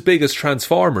about as big as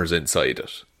Transformers inside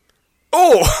it.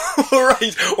 Oh,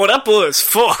 right. Oh, that bull is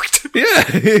fucked. Yeah,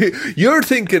 you're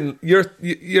thinking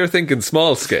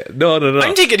small scale. No.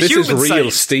 I'm thinking this human is real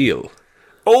size. Steel.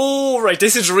 Oh, right.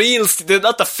 This is real steel,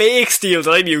 not the fake steel that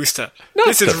I'm used to.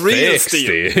 This is real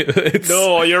steel.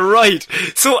 No, you're right.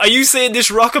 So, are you saying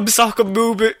this Rock'em Sock'em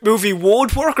movie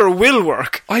won't work or will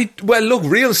work? Well, look,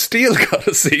 Real Steel got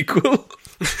a sequel.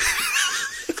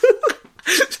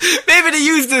 Maybe they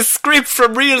use the script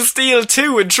from Real Steel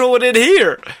 2 and throw it in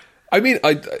here. I mean,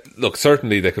 look,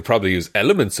 certainly they could probably use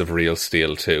elements of Real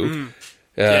Steel 2.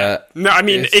 Yeah. No, I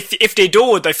mean, if they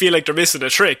don't, I feel like they're missing a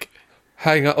trick.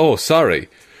 Hang on. Oh, sorry.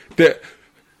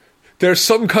 There's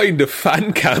some kind of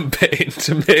fan campaign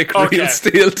to make Real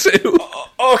Steel 2.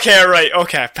 Okay, right.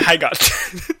 Okay, hang on.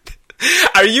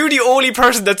 Are you the only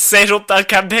person that set up that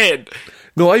campaign?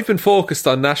 No, I've been focused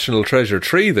on National Treasure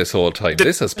 3 this whole time.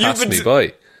 This has passed me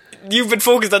by. You've been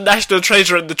focused on National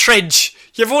Treasure and the Trench.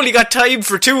 You've only got time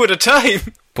for 2 at a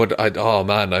time. But, I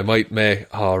might make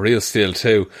Real Steel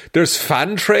 2. There's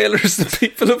fan trailers that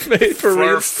people have made for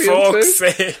Real Steel 2. For fuck's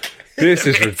sake. This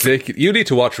is ridiculous. You need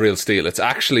to watch Real Steel. It's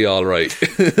actually alright.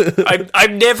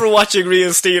 I'm never watching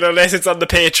Real Steel unless it's on the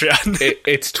Patreon.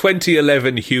 It's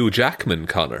 2011 Hugh Jackman,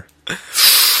 Connor.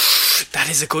 That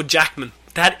is a good Jackman.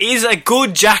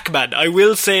 I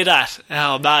will say that.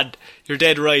 Oh man, you're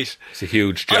dead right. It's a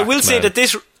huge Jackman. I will say that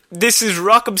this is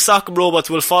Rock'em Sock'em Robots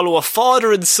will follow a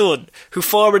father and son who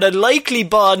form an unlikely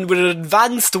bond with an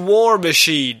advanced war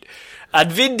machine. And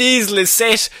Vin Diesel is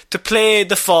set to play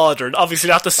the father, and obviously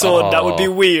not the son. That would be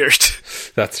weird.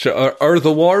 That's true. Or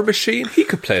the war machine. He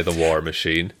could play the war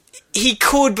machine. He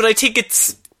could, but I think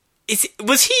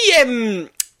was he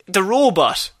the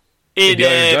robot in the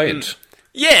Iron Giant?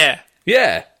 Yeah.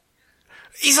 Yeah.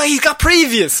 He's got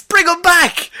previous. Bring him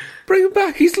back.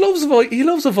 He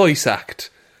loves a voice act.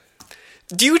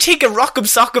 do you think a Rock'em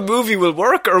Sock'em movie will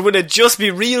work, or will it just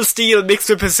be Real Steel mixed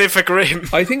with Pacific Rim?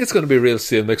 I think it's going to be Real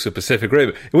Steel mixed with Pacific Rim,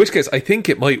 in which case I think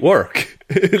it might work.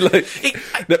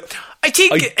 I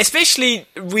think, especially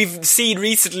we've seen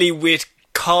recently with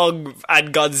Kong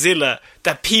and Godzilla,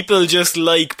 that people just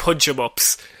like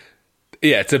punch-em-ups.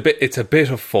 Yeah, it's a bit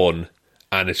of fun,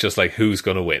 and it's just like, who's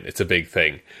going to win? It's a big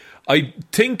thing. I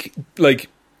think, like,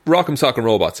 Rock'em Sock'em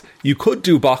Robots, you could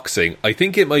do boxing. I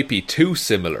think it might be too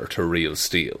similar to Real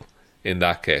Steel in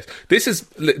that case.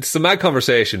 It's a mad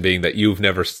conversation being that you've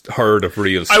never heard of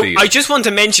Real Steel. I just want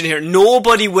to mention here,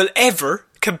 nobody will ever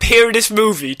compare this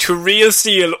movie to Real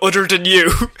Steel other than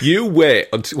you. You wait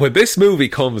until when this movie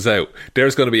comes out,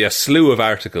 there's going to be a slew of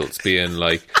articles being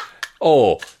like,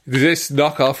 oh, did this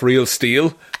knock off Real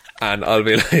Steel? And I'll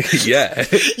be like, yeah.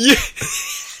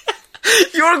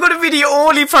 You're going to be the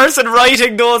only person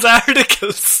writing those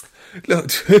articles. No,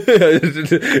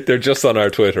 they're just on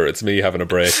our Twitter. It's me having a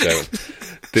breakdown.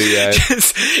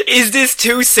 Is this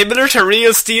too similar to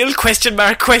Real Steel? Question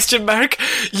mark, question mark.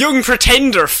 Young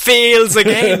Pretender fails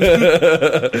again.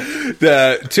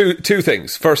 Two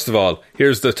things. First of all,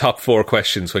 here's the top 4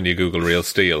 questions when you Google Real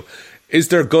Steel. Is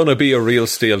there gonna be a Real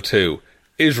Steel 2?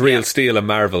 Is Real Steel a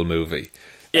Marvel movie?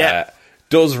 Yeah.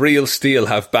 Does Real Steel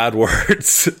have bad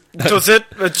words? Does it?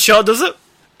 Sean, does it?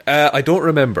 I don't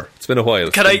remember. It's been a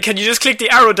while. Can you just click the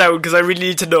arrow down, because I really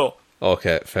need to know.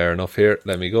 Okay, fair enough here.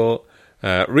 Let me go.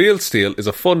 Real Steel is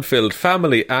a fun-filled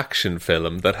family action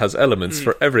film that has elements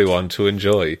for everyone to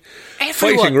enjoy.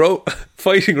 Everyone.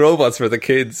 Fighting robots for the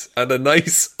kids and a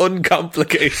nice,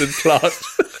 uncomplicated plot.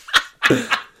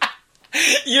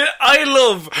 Yeah, I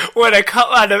love when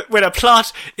a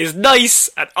plot is nice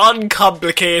and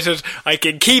uncomplicated. I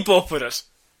can keep up with it.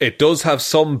 It does have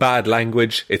some bad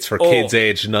language. It's for kids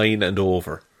aged 9 and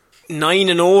over. 9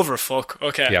 and over, fuck.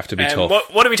 Okay. You have to be tough.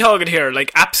 What are we talking here?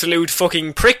 Like absolute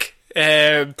fucking prick?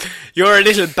 You're a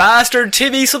little bastard,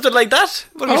 Timmy, something like that?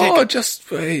 What are we thinking? Just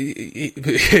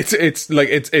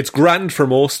it's grand for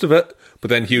most of it, but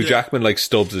then Hugh Jackman like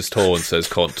stubs his toe and says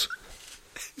cunt.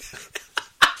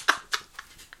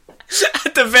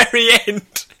 At the very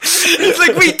end, it's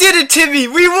like, we did it, Timmy,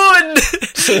 we won.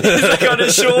 He's like on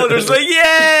his shoulders, like,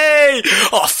 yay!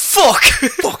 Oh fuck,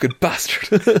 fucking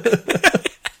bastard.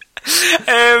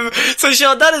 So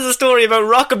Sean, that is a story about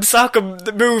Rock'em Sock'em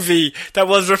the movie that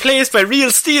was replaced by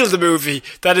Real Steel the movie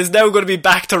that is now going to be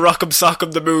back to Rock'em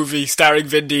Sock'em the movie starring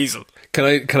Vin Diesel.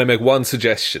 Can I make one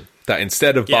suggestion? That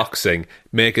instead of boxing,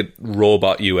 make it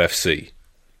Robot UFC.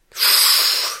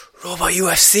 Robot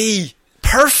UFC,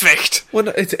 perfect. Well,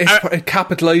 it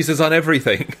capitalises on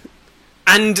everything.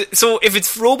 And so if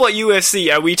it's Robot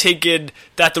UFC, are we thinking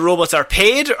that the robots are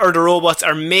paid, or the robots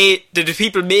are made? Did the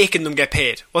people making them get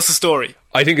paid? What's the story?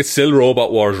 I think it's still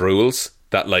Robot Wars rules,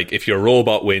 that like if your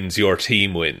robot wins, your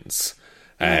team wins.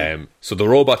 So the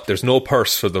robot, there's no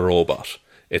purse for the robot.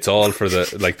 It's all for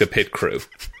the pit crew.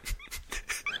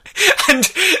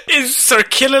 And is Sir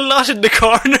Kill-A-Lot in the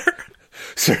corner?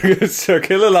 Sir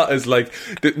Kill-A-Lot is like...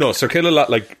 No, Sir Kill-A-Lot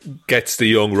gets the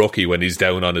young rookie when he's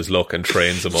down on his luck and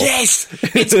trains him up. Yes!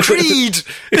 It's Creed!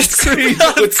 It's Creed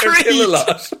with Sir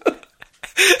Kill-A-Lot.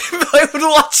 I would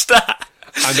watch that.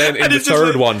 And then in the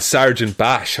third one, Sergeant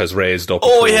Bash has raised up a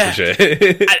protege.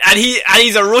 Yeah. and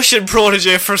he's a Russian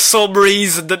protege for some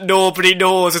reason that nobody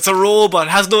knows. It's a robot,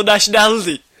 has no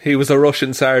nationality. He was a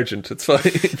Russian sergeant, it's fine.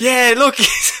 Yeah, look,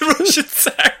 he's a Russian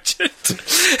sergeant.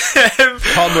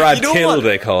 Comrade Kill,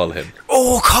 they call him.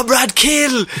 Oh, Comrade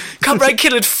Kill! Comrade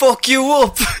Kill would fuck you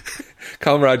up.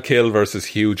 Comrade Kill versus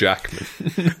Hugh Jackman.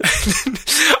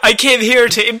 I came here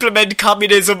to implement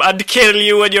communism and kill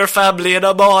you and your family, and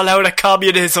I'm all out of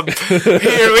communism.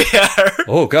 Here we are.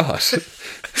 Oh, God.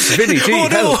 Vinny G,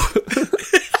 help.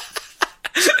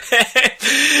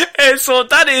 So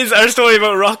that is our story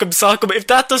about Rock'em Sock'em. If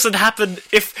that doesn't happen,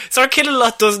 if Sir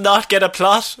Kill-A-Lot does not get a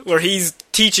plot where he's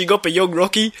teaching up a young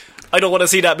rookie, I don't want to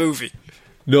see that movie.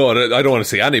 No, I don't want to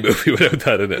see any movie without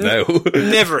that in it now.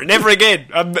 Never again.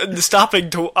 I'm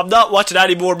not watching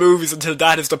any more movies until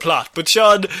that is the plot. But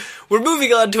Sean, we're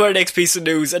moving on to our next piece of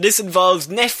news, and this involves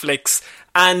Netflix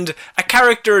and a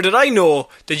character that I know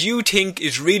that you think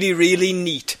is really, really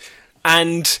neat.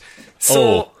 And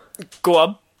so, go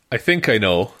on. I think I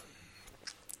know.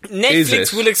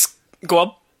 Netflix will go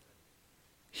on.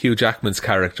 Hugh Jackman's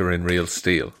character in Real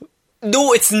Steel.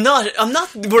 No, it's not.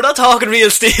 We're not talking Real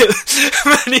Steel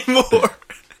anymore.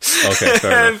 Okay,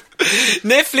 fair enough.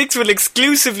 Netflix will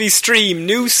exclusively stream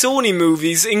new Sony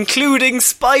movies, including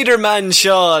Spider-Man,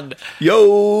 Sean.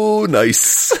 Yo,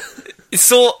 nice.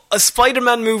 So,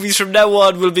 Spider-Man movies from now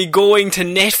on will be going to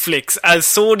Netflix, as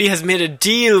Sony has made a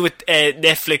deal with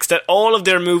Netflix that all of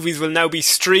their movies will now be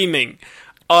streaming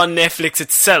on Netflix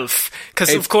itself.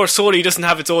 Because, of course, Sony doesn't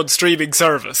have its own streaming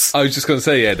service. I was just going to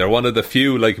say, yeah, they're one of the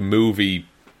few, like,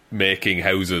 movie-making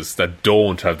houses that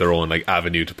don't have their own, like,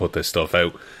 avenue to put this stuff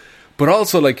out. But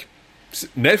also, like,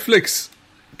 Netflix,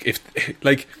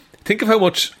 think of how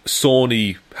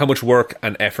much work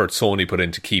and effort Sony put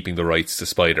into keeping the rights to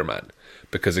Spider-Man,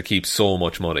 because it keeps so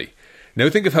much money. Now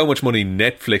think of how much money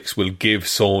Netflix will give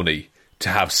Sony to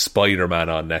have Spider-Man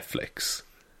on Netflix.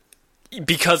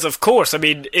 Because, of course, I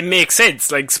mean, it makes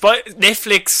sense. Like,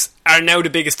 Netflix are now the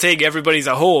biggest thing. Everybody's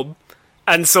at home.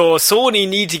 And so Sony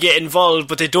need to get involved,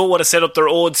 but they don't want to set up their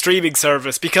own streaming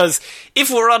service. Because, if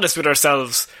we're honest with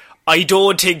ourselves, I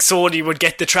don't think Sony would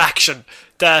get the traction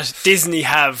that Disney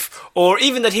have, or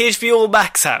even that HBO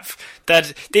Max have.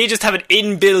 That they just have an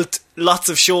inbuilt lots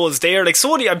of shows there. Like,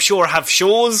 Sony, I'm sure, have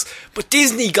shows, but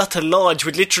Disney got to launch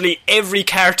with literally every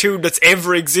cartoon that's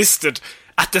ever existed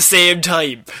at the same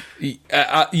time.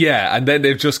 Yeah, and then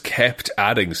they've just kept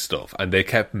adding stuff, and they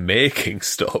kept making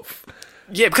stuff.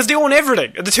 Yeah, because they own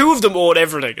everything. The two of them own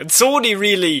everything. And Sony,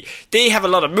 really, they have a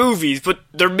lot of movies, but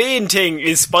their main thing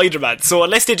is Spider-Man. So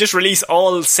unless they just release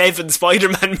all 7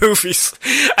 Spider-Man movies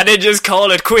and then just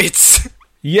call it quits.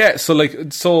 Yeah,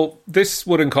 so this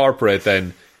would incorporate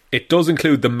then, it does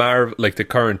include the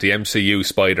MCU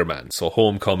Spider-Man. So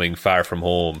Homecoming, Far From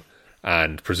Home,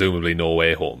 and presumably No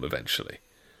Way Home eventually.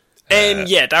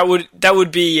 Yeah, that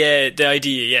would be the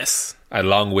idea, yes.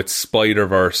 Along with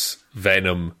Spider-Verse,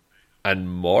 Venom, and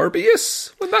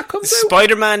Morbius when that comes out.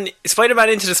 Spider-Man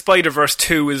Into the Spider-Verse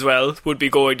 2 as well would be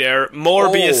going there.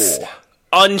 Morbius,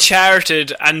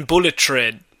 Uncharted, and Bullet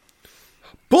Train.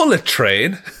 Bullet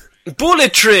Train?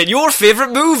 Bullet Train, your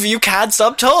favourite movie you can't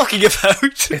stop talking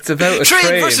about. It's about a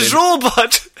train versus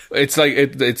robot. It's like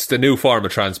it's the new form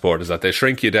of transport, is that they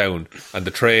shrink you down and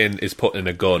the train is put in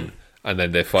a gun and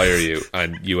then they fire you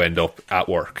and you end up at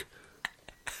work.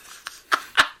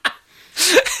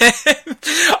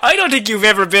 I don't think you've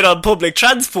ever been on public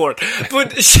transport,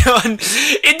 but Sean,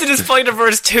 Into the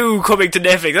Spider-Verse 2 coming to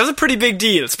Netflix, that's a pretty big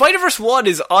deal. Spider-Verse 1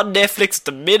 is on Netflix at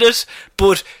the minute,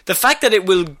 but the fact that it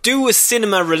will do a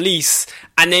cinema release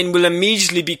and then will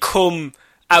immediately become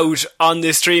out on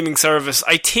the streaming service,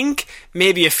 I think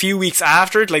maybe a few weeks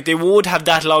after it, like they won't have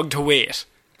that long to wait.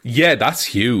 Yeah, that's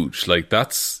huge. Like,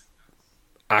 that's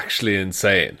actually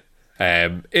insane.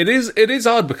 It is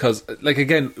odd because, like,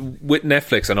 again, with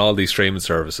Netflix and all these streaming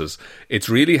services, it's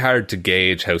really hard to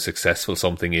gauge how successful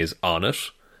something is on it.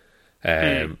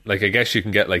 Like, I guess you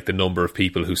can get, like, the number of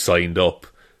people who signed up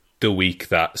the week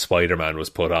that Spider-Man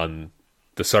was put on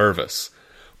the service.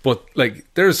 But, like,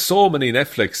 there's so many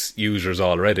Netflix users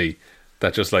already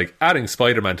that just, like, adding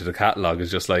Spider-Man to the catalogue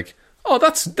is just like, oh,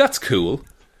 that's cool.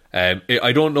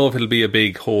 I don't know if it'll be a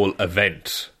big whole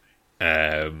event.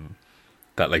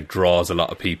 That like draws a lot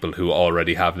of people who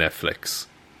already have Netflix.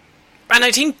 And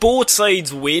I think both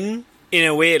sides win in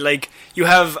a way. Like, you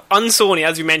have on Sony,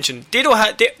 as you mentioned,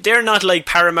 they're not like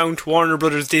Paramount, Warner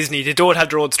Brothers, Disney. They don't have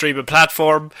their own streaming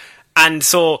platform, and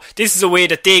so this is a way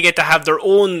that they get to have their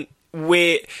own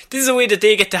way. This is a way that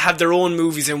they get to have their own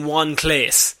movies in one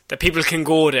place, that people can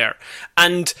go there.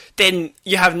 And then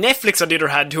you have Netflix on the other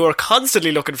hand, who are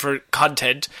constantly looking for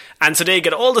content, and so they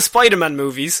get all the Spider-Man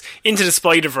movies Into the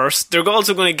Spider-Verse. They're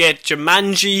also going to get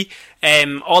Jumanji,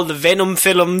 all the Venom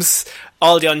films,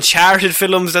 all the Uncharted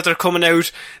films that are coming out,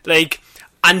 like.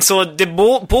 And so the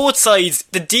both sides,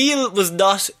 the deal was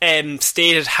not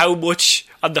stated how much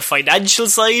on the financial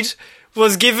side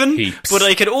was given. Heaps. But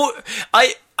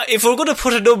if we're going to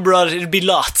put a number on it, it'd be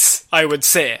lots, I would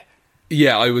say.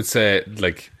 Yeah, I would say,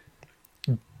 like,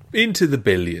 into the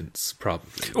billions,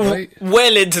 probably, right?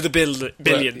 Well into the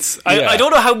billions. Well, yeah. I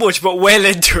don't know how much, but well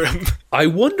into them. I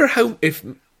wonder how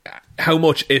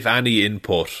much, if any,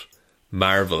 input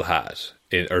Marvel had,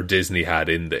 or Disney had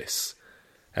in this.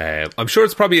 I'm sure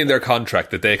it's probably in their contract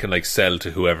that they can, like, sell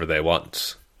to whoever they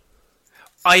want.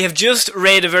 I have just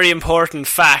read a very important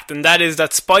fact, and that is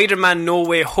that Spider-Man No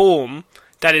Way Home,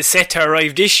 that is set to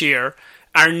arrive this year,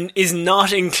 is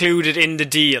not included in the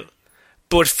deal.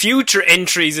 But future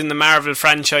entries in the Marvel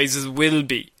franchises will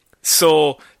be.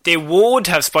 So they won't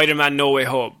have Spider-Man No Way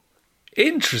Home.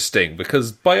 Interesting,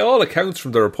 because by all accounts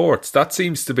from the reports, that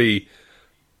seems to be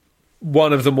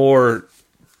one of the more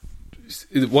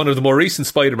recent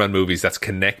Spider-Man movies that's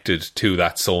connected to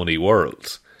that Sony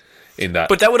world.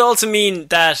 But that would also mean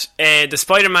that the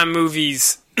Spider-Man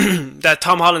movies, that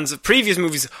Tom Holland's previous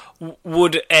movies,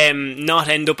 would not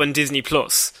end up on Disney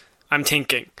Plus, I'm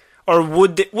thinking. Or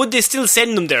would they still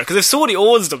send them there? Because if Sony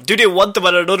owns them, do they want them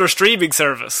on another streaming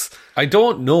service? I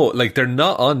don't know. Like, they're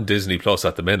not on Disney Plus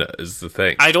at the minute, is the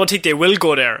thing. I don't think they will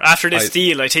go there. After this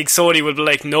deal, I think Sony will be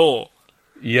like, no.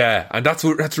 Yeah, and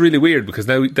that's really weird, because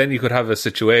then you could have a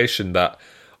situation that,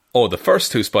 the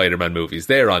first 2 Spider-Man movies,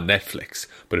 they're on Netflix.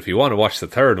 But if you want to watch the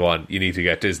third one, you need to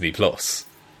get Disney Plus.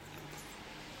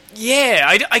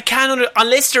 Yeah, I can't...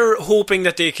 Unless they're hoping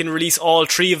that they can release all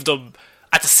 3 of them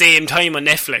at the same time on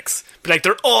Netflix. But, like,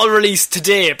 they're all released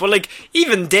today. But, like,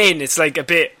 even then, it's, like, a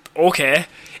bit... Okay.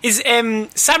 Is Sam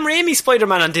Raimi's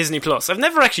Spider-Man on Disney Plus? I've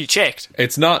never actually checked.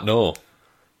 It's not, no.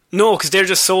 No, because they're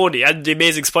just Sony and The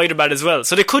Amazing Spider-Man as well.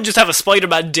 So they could just have a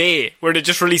Spider-Man day where they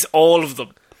just release all of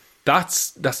them.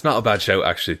 That's not a bad shout,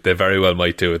 actually. They very well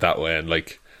might do it that way and,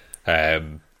 like,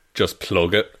 just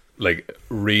plug it. Like,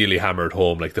 really hammered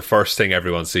home. Like, the first thing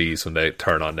everyone sees when they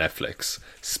turn on Netflix,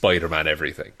 Spider-Man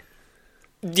everything.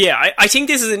 Yeah, I think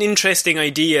this is an interesting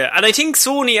idea, and I think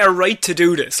Sony are right to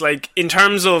do this. Like, in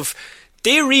terms of,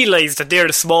 they realise that they're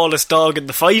the smallest dog in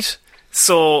the fight,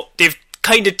 so they've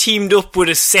kind of teamed up with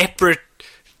a separate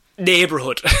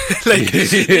neighbourhood.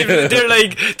 They're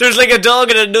like, there's like a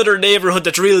dog in another neighbourhood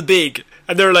that's real big,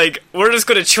 and they're like, we're just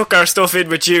going to chuck our stuff in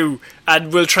with you,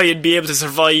 and we'll try and be able to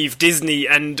survive Disney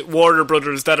and Warner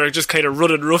Brothers that are just kind of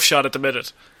running roughshod at the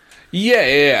minute.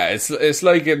 Yeah. It's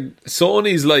like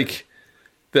Sony's like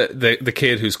the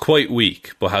kid who's quite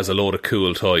weak but has a load of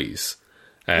cool toys,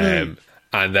 and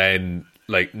then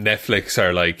like Netflix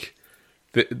are like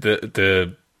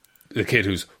the kid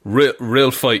who's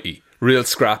real fighty, real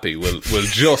scrappy, will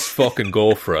just fucking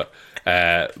go for it,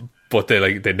 but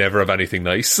they never have anything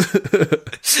nice.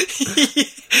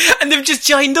 And they've just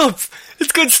joined up.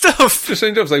 It's good stuff. Just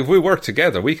joined up. It's like, if we work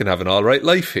together, we can have an alright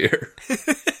life here.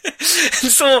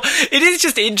 So it is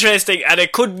just interesting, and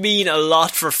it could mean a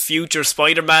lot for future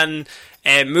Spider-Man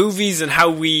movies and how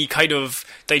we kind of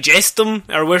digest them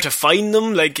or where to find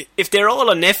them. Like, if they're all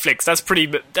on Netflix, that's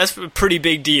a pretty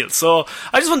big deal. So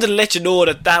I just wanted to let you know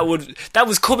that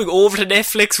was coming over to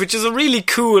Netflix, which is a really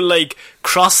cool like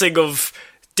crossing of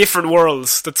different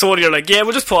worlds. That Sony are like, yeah,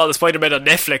 we'll just put all the Spider-Man on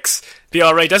Netflix. Be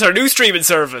alright. That's our new streaming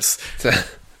service.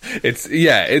 It's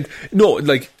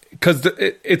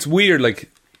weird, like.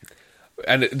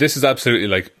 And this is absolutely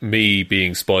like me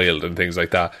being spoiled and things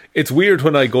like that. It's weird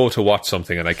when I go to watch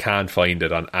something and I can't find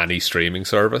it on any streaming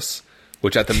service,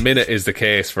 which at the minute is the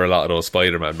case for a lot of those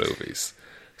Spider-Man movies.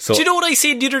 So, do you know what I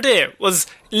seen the other day? Was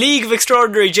League of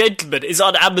Extraordinary Gentlemen is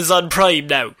on Amazon Prime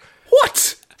now.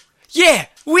 What? Yeah,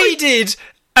 we did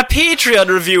a Patreon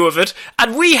review of it,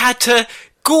 and we had to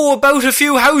go about a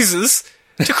few houses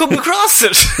to come across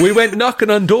it. We went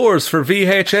knocking on doors for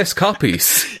VHS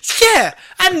copies. Yeah,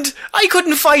 and I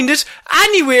couldn't find it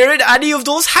anywhere in any of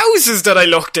those houses that I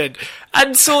looked in.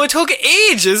 And so it took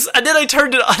ages, and then I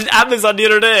turned it on Amazon the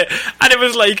other day, and it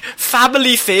was like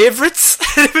family favourites.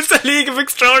 It was the League of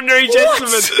Extraordinary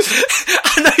Gentlemen.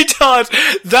 And I thought,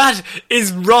 that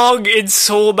is wrong in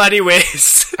so many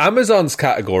ways. Amazon's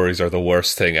categories are the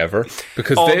worst thing ever.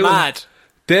 Because mad.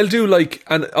 They'll do like,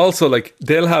 and also like,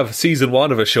 they'll have season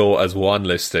 1 of a show as one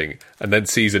listing, and then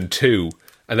season 2,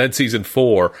 and then season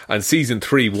 4, and season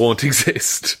 3 won't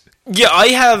exist. Yeah,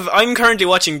 I'm currently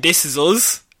watching This Is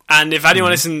Us, and if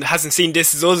anyone hasn't seen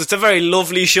This Is Us, it's a very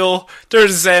lovely show.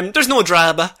 There's no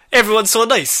drama, everyone's so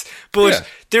nice, but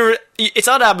it's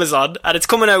on Amazon, and it's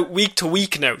coming out week to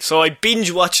week now, so I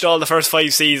binge watched all the first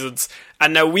 5 seasons,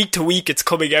 and now week to week it's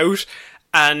coming out,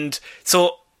 and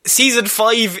so Season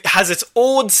 5 has its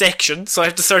own section, so I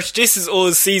have to search This Is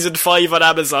Us Season 5 on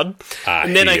Amazon,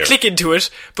 and then I click into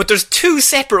it, but there's 2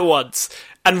 separate ones,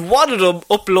 and one of them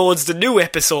uploads the new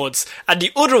episodes, and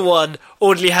the other one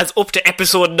only has up to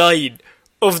episode 9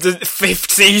 of the 5th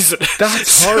season.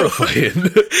 That's horrifying.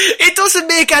 It doesn't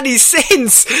make any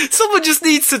sense. Someone just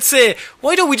needs to say,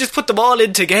 why don't we just put them all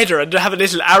in together and have a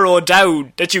little arrow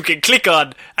down that you can click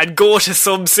on and go to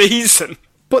some season?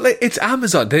 But like, it's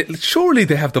Amazon. Surely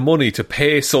they have the money to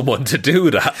pay someone to do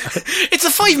that. It's a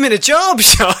 5-minute job,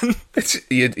 Sean.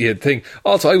 You'd think.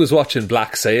 Also, I was watching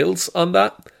Black Sails on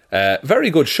that. Very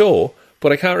good show,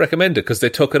 but I can't recommend it because they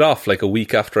took it off like a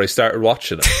week after I started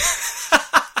watching it.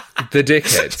 The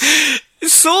dickheads.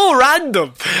 So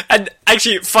random. And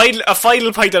actually, a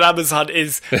final point on Amazon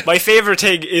is, my favourite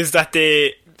thing is that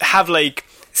they have like,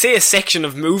 say a section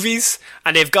of movies,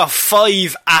 and they've got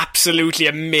 5 absolutely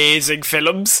amazing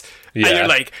films, And you're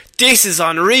like, this is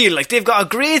unreal. Like, they've got a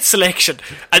great selection.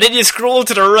 And then you scroll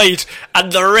to the right,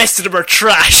 and the rest of them are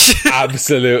trash.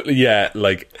 Absolutely, yeah.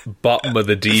 Like, bottom of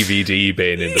the DVD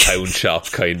bin in the pound shop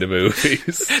kind of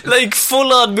movies. Like,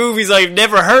 full-on movies I've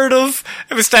never heard of.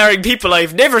 It was starring people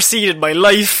I've never seen in my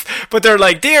life. But they're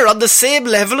like, they're on the same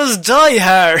level as Die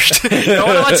Hard. You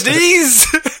want to watch these?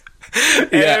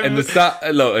 Yeah, and it's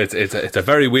that. Look, it's a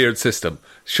very weird system.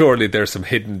 Surely there's some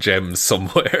hidden gems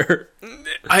somewhere.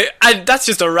 And that's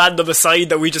just a random aside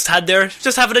that we just had there,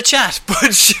 just having a chat.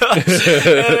 But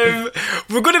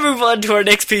we're going to move on to our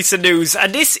next piece of news,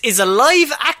 and this is a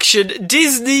live-action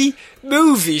Disney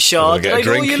movie, Sean. Get a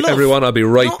drink, everyone. I'll be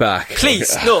right back.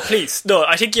 Please, no.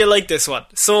 I think you'll like this one.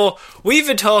 So we've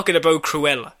been talking about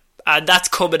Cruella. And that's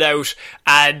coming out,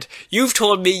 and you've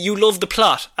told me you love the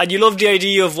plot, and you love the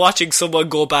idea of watching someone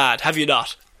go bad, have you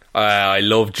not? I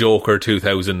love Joker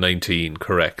 2019,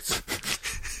 correct.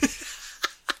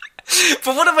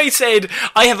 But what have I said?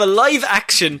 I have a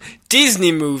live-action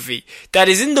Disney movie that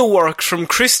is in the works from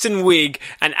Kristen Wiig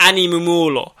and Annie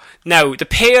Mumolo. Now, the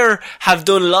pair have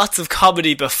done lots of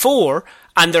comedy before,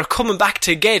 and they're coming back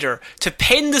together to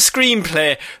pen the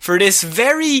screenplay for this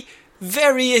very,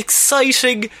 very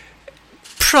exciting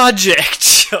project,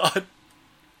 Sean.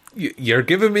 You're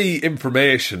giving me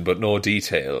information but no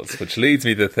details, which leads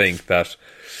me to think that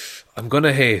I'm going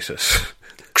to hate it.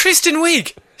 Kristen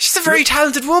Wiig, she's a very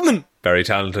talented woman. Very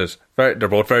talented. They're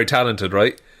both very talented,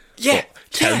 right? Yeah.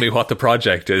 Tell me what the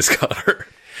project is, Connor.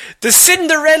 The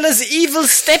Cinderella's evil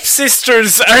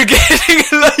stepsisters are getting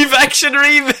a live-action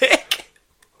remake.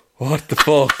 What the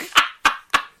fuck?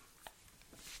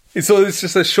 So it's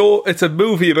just a show, it's a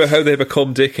movie about how they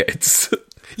become dickheads.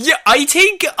 Yeah, I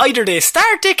think either they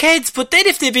start dickheads, but then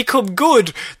if they become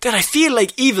good, then I feel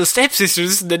like evil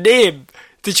stepsisters is the name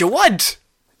that you want.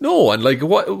 No, and like,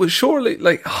 what was surely,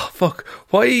 like, oh fuck,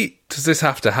 why does this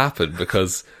have to happen?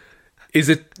 Because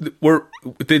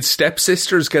did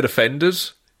stepsisters get offended?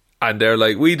 And they're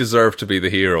like, we deserve to be the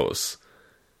heroes.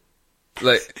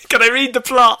 Like, can I read the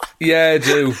plot? Yeah,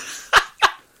 do.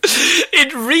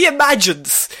 It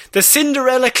reimagines the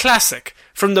Cinderella classic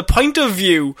from the point of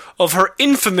view of her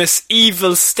infamous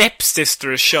evil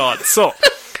stepsister, Sean. So,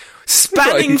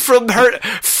 spanning from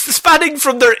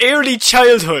their early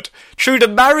childhood through the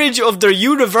marriage of their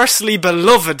universally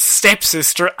beloved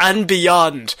stepsister and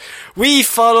beyond, we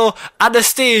follow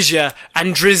Anastasia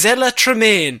and Drizella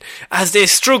Tremaine as they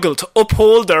struggle to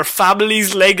uphold their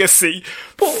family's legacy.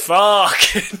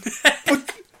 Fucking.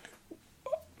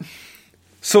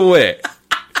 So wait,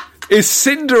 is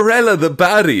Cinderella the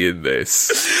baddie in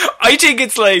this? I think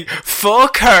it's like,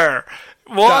 fuck her.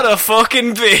 What a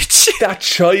fucking bitch. That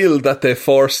child that they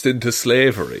forced into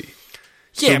slavery.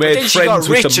 Yeah, who made friends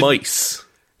with the mice.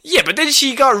 Yeah, but then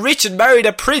she got rich and married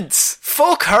a prince.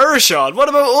 Fuck her, Sean. What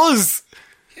about us?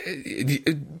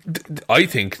 I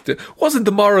think, wasn't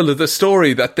the moral of the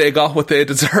story that they got what they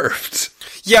deserved?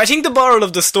 Yeah, I think the moral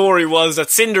of the story was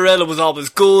that Cinderella was always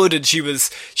good, and she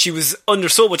was under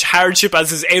so much hardship,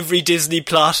 as is every Disney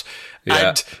plot,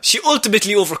 and she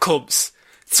ultimately overcomes.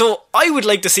 So I would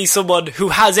like to see someone who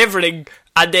has everything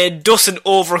and then doesn't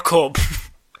overcome.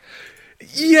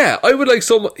 Yeah, I would like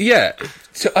someone. Yeah,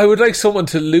 so I would like someone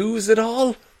to lose it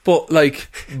all, but like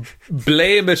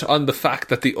blame it on the fact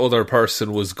that the other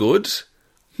person was good.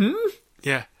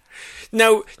 Yeah.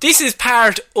 Now, this is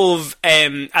part of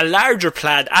a larger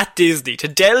plan at Disney to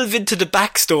delve into the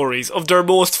backstories of their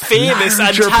most famous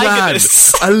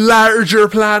antagonists. A larger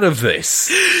plan of this.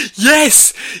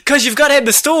 Yes, because you've got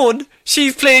Emma Stone.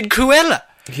 She's played Cruella.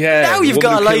 Yeah. Now you've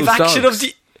got a live action of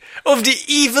the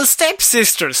evil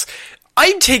stepsisters.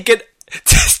 I'm thinking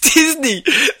Disney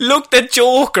looked at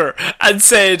Joker and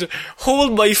said,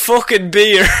 "Hold my fucking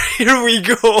beer. Here we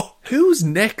go." Who's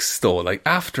next though? Like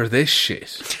after this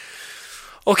shit.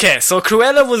 Okay, so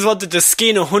Cruella was wanted to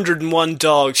skin 101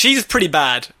 dogs. She's pretty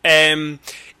bad.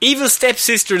 Evil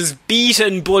stepsisters beat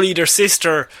and bully their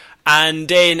sister and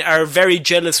then are very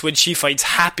jealous when she finds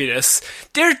happiness.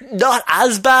 They're not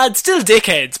as bad, still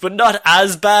dickheads, but not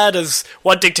as bad as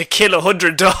wanting to kill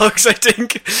 100 dogs, I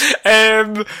think.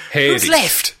 Who's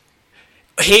left?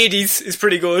 Hades is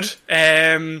pretty good.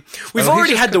 We've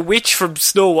already had the witch from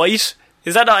Snow White.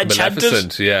 Is that not Enchanted?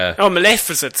 Maleficent, yeah. Oh,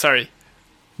 Maleficent, sorry.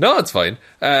 No, it's fine.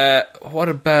 What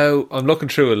about... I'm looking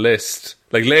through a list.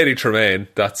 Like Lady Tremaine,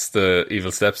 that's the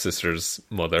evil stepsister's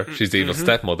mother. She's the evil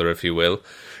stepmother, if you will.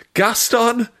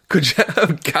 Gaston? Could you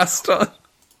have Gaston?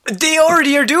 They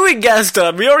already are doing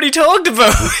Gaston. We already talked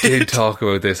about it. We did talk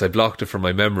about this. I blocked it from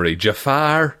my memory.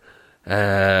 Jafar.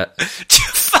 Jafar?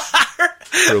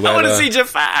 Cruella. I want to see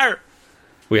Jafar.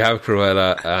 We have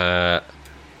Cruella.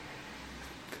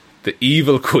 the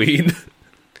evil queen.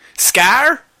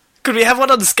 Scar? Could we have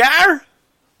one on Scar?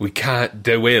 We can't.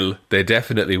 They will. They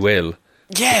definitely will.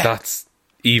 Yeah. But that's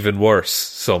even worse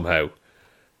somehow.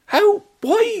 How?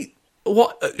 Why?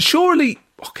 What? Surely.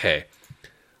 Okay.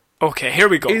 Okay, here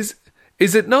we go.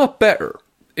 Is it not better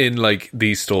in like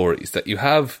these stories that you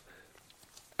have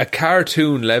a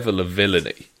cartoon level of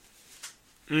villainy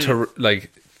to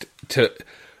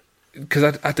because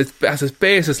at its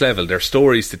basis level, they're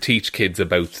stories to teach kids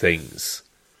about things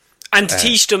and to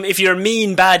teach them if you're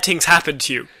mean, bad things happen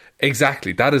to you.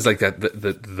 Exactly, that is like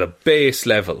the base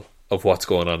level of what's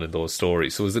going on in those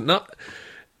stories. So is it not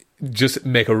just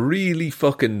make a really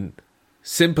fucking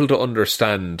simple to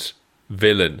understand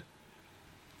villain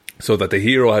so that the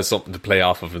hero has something to play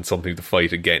off of and something to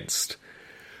fight against?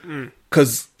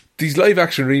 Because these live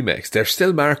action remakes, they're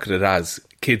still marketed as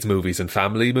kids movies and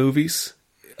family movies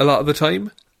a lot of the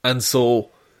time, and so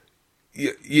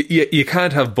you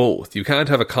can't have both. You can't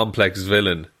have a complex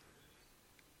villain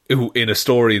who in a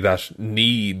story that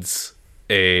needs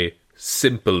a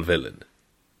simple villain.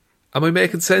 Am I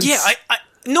making sense? Yeah,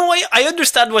 I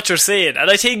understand what you're saying, and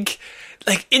I think,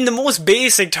 like, in the most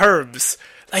basic terms,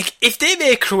 like, if they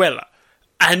make Cruella,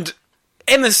 and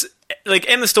Emma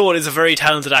Stone is a very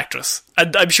talented actress,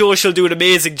 and I'm sure she'll do an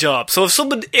amazing job. So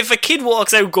if a kid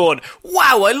walks out going,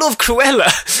 wow, I love Cruella,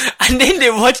 and then they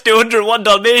watch the 101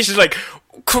 Dalmatians like,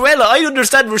 Cruella, I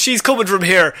understand where she's coming from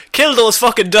here, kill those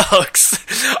fucking dogs,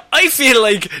 I feel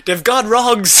like they've gone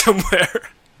wrong somewhere.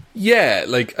 Yeah,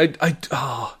 like,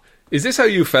 is this how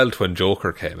you felt when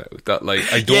Joker came out? That,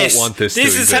 like, I don't want this to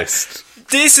exist.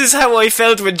 This is how I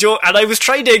felt when and I was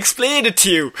trying to explain it to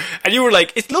you, and you were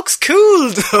like, it looks cool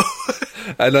though.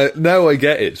 And now I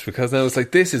get it, because now it's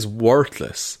like, this is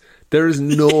worthless. There is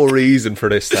no reason for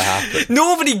this to happen.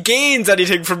 Nobody gains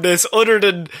anything from this other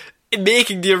than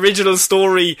making the original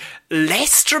story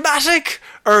less dramatic,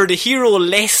 or the hero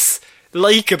less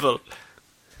likeable.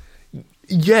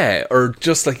 Yeah, or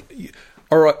just like,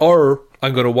 or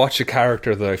I'm going to watch a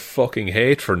character that I fucking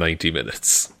hate for 90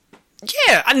 minutes.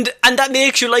 Yeah, and that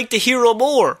makes you like the hero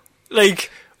more. Like,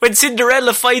 when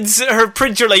Cinderella finds her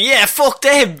prince, you're like, yeah, fuck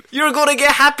them. You're going to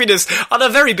get happiness. On a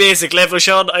very basic level,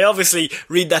 Sean, I obviously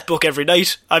read that book every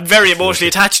night. I'm very emotionally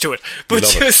attached to it. But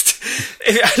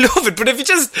I love it. But if you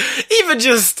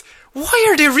why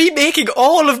are they remaking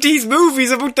all of these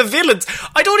movies about the villains?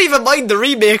 I don't even mind the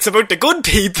remakes about the good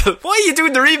people. Why are you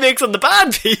doing the remakes on the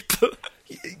bad people?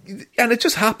 And it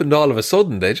just happened all of a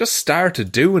sudden. They just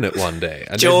started doing it one day,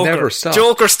 and they never stopped.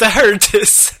 Joker started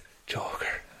this. Joker.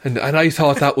 And I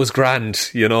thought that was grand,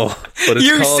 you know. But it's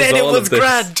you said it was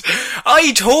grand.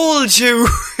 I told you.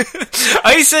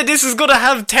 I said this is going to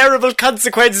have terrible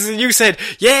consequences, and you said,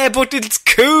 yeah, but it's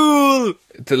cool.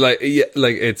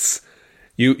 It's...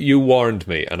 You warned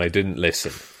me, and I didn't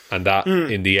listen. And that,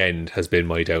 in the end, has been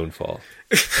my downfall.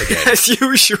 Again. As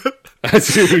usual.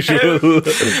 As usual.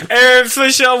 So,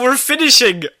 Sean, we're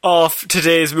finishing off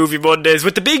today's Movie Mondays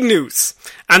with the big news.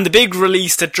 And the big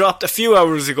release that dropped a few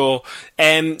hours ago.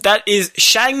 That is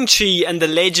Shang-Chi and the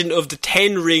Legend of the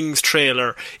Ten Rings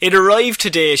trailer. It arrived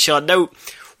today, Sean. Now,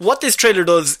 what this trailer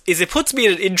does is it puts me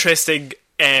in an interesting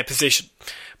position.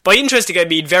 By interesting, I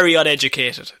mean very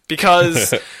uneducated.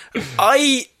 Because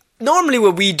normally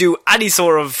when we do any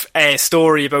sort of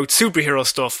story about superhero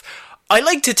stuff, I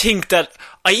like to think that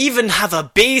I even have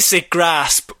a basic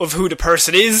grasp of who the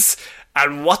person is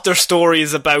and what their story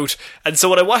is about. And so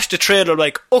when I watch the trailer, I'm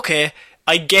like, okay,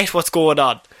 I get what's going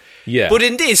on. Yeah. But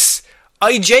in this,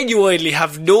 I genuinely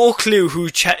have no clue who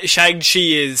Shang-Chi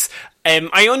is.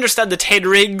 I understand the 10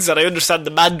 rings and I understand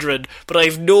the Mandarin, but I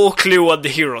have no clue on the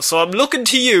hero. So I'm looking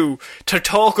to you to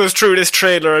talk us through this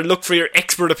trailer and look for your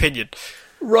expert opinion.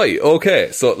 Right,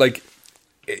 okay. So, like,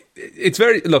 it's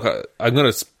very... Look, I'm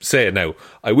going to say it now.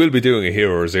 I will be doing a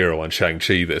Hero or Zero on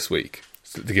Shang-Chi this week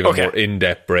to give a more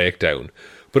in-depth breakdown.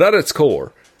 But at its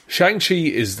core, Shang-Chi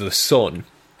is the son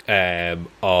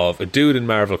of a dude in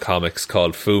Marvel Comics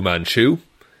called Fu Manchu,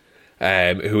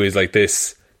 who is like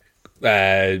this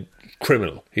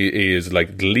criminal. He is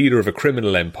like the leader of a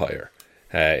criminal empire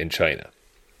in China.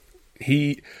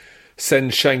 He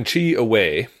sends Shang-Chi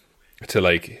away to,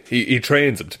 like, he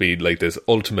trains him to be like this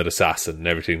ultimate assassin and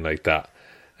everything like that.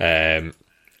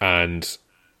 And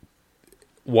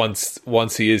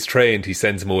once he is trained, he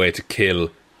sends him away to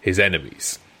kill his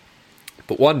enemies.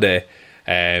 But one day,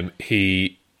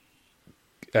 he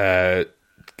his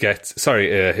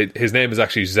name is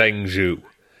actually Zheng Zhu.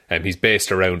 He's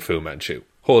based around Fu Manchu.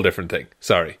 Whole different thing.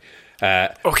 Sorry.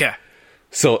 Okay.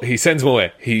 So he sends him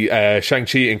away.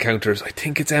 Shang-Chi encounters, I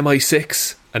think it's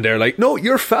MI6, and they're like, no,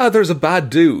 your father's a bad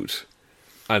dude.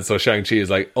 And so Shang-Chi is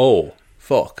like, oh,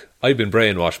 fuck, I've been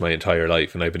brainwashed my entire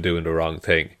life and I've been doing the wrong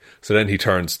thing. So then he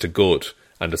turns to good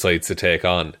and decides to take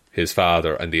on his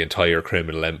father and the entire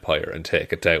criminal empire and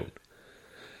take it down.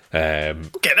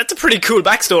 Okay, that's a pretty cool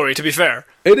backstory, to be fair.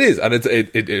 It is, and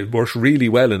it works really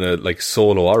well in a like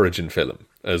solo origin film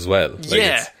as well. Like,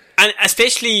 yeah, and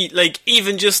especially like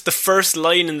even just the first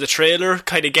line in the trailer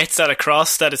kind of gets that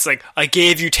across, that it's like, I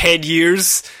gave you 10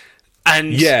 years,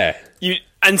 and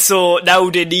and so now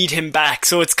they need him back.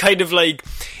 So it's kind of like,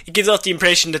 it gives off the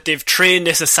impression that they've trained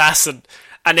this assassin,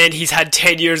 and then he's had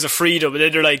 10 years of freedom, and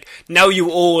then they're like, now you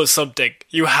owe us something.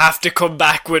 You have to come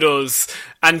back with us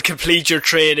and complete your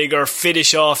training or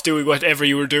finish off doing whatever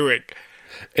you were doing.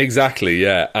 Exactly,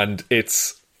 yeah. And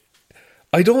it's...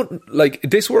 I don't... Like,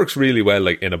 this works really well,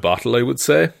 like, in a bottle, I would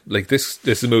say. Like, this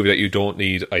is a movie that you don't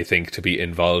need, I think, to be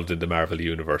involved in the Marvel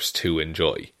Universe to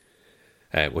enjoy.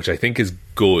 Which I think is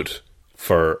good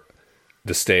for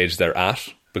the stage they're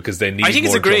at, because they need, I think,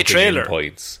 more, it's a great trailer.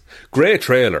 Points. Great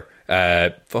trailer.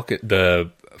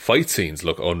 The fight scenes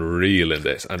look unreal in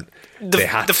this, and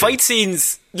the fight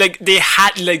scenes, like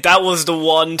that was the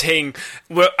one thing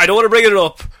where I don't want to bring it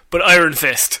up, but Iron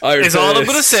Fist is all I'm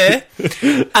gonna say.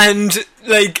 And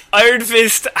like, Iron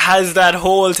Fist has that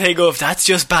whole thing of, that's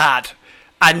just bad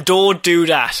and don't do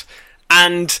that.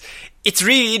 And it's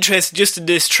really interesting just in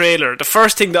this trailer. The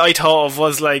first thing that I thought of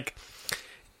was like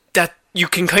that you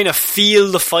can kind of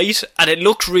feel the fight, and it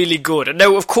looked really good. And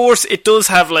now, of course, it does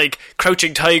have like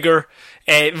Crouching Tiger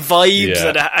vibes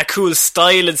and a cool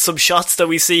style and some shots that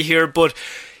we see here, but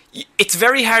it's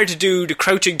very hard to do the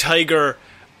Crouching Tiger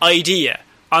idea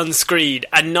on screen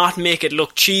and not make it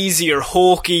look cheesy or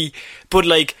hokey, but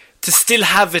like to still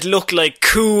have it look like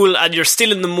cool, and you're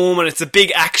still in the moment. It's a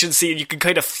big action scene, you can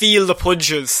kind of feel the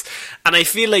punches, and I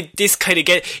feel like this kind of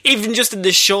even just in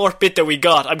this short bit that we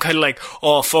got, I'm kind of like,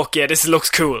 oh fuck yeah, this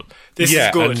looks cool, this is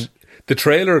good. And the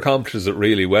trailer accomplishes it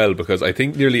really well, because I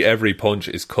think nearly every punch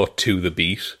is cut to the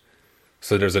beat,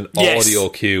 so there's an audio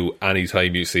cue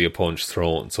anytime you see a punch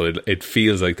thrown, so it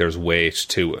feels like there's weight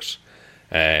to it.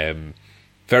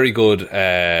 Very good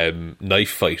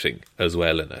knife fighting as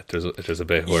well in it. There's a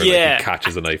bit where like, he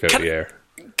catches a knife out of the air.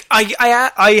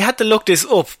 I had to look this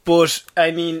up, but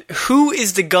I mean, who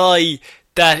is the guy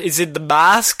that is in the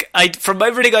mask? From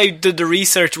everything I did, the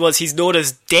research was he's known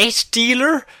as Death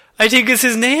Dealer, I think is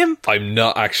his name. I'm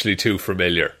not actually too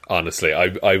familiar, honestly.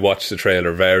 I watched the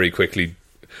trailer very quickly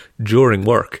during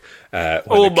work.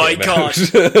 Oh my god!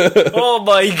 Oh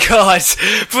my god!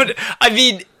 But I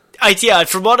mean,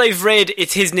 from what I've read,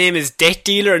 his name is Death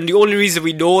Dealer, and the only reason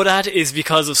we know that is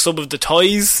because of some of the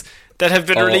toys that have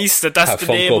been released. That's the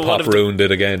name. Funko Pop ruined it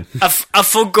again. A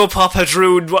Funko Pop had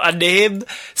ruined a name,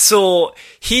 so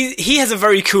he has a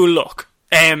very cool look.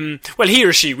 Well, he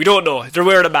or she, we don't know. They're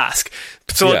wearing a mask,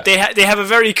 so they have a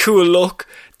very cool look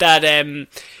that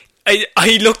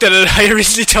I looked at it and I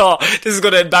originally thought, this is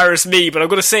going to embarrass me, but I'm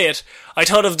going to say it. I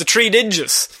thought of the Three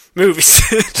Ninjas movies.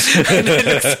 And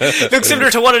it looks similar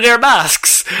to one of their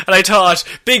masks. And I thought,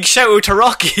 big shout out to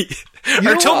Rocky.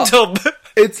 Or Tum Tum.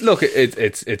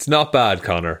 It's not bad,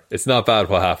 Connor. It's not bad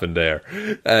what happened there.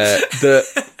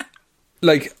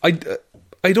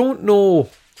 I don't know.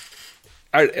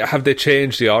 Have they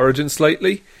changed the origin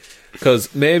slightly?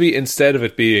 Because maybe instead of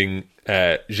it being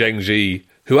Shang-Chi,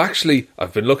 who actually,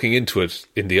 I've been looking into it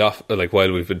in the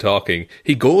while we've been talking,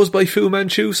 he goes by Fu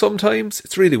Manchu sometimes.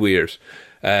 It's really weird.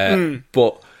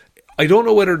 But I don't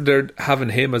know whether they're having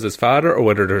him as his father or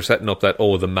whether they're setting up that,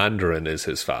 the Mandarin is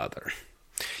his father.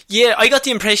 Yeah, I got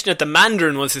the impression that the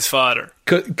Mandarin was his father.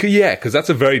 Because that's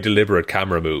a very deliberate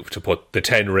camera move to put the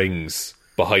 10 rings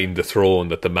behind the throne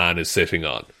that the man is sitting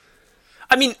on.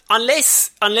 I mean,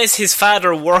 unless his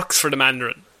father works for the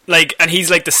Mandarin. And he's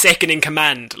like the second in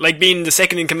command, like being the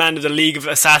second in command of the League of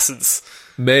Assassins.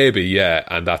 Maybe, yeah,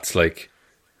 and that's like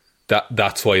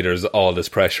that's why there's all this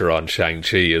pressure on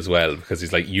Shang-Chi as well, because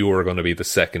he's like, you are going to be the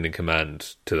second in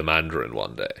command to the Mandarin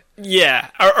one day. Yeah,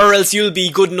 or else you'll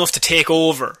be good enough to take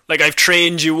over. Like, I've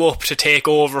trained you up to take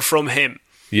over from him.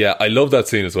 Yeah, I love that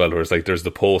scene as well, where it's like there's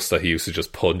the post that he used to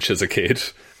just punch as a kid,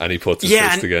 and he puts his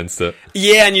fist against it.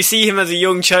 Yeah, and you see him as a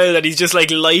young child, and he's just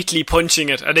like lightly punching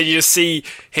it, and then you just see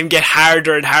him get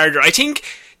harder and harder. I think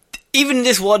even in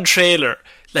this one trailer,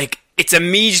 like, it's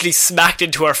immediately smacked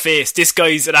into our face, this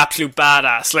guy's an absolute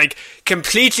badass. Like,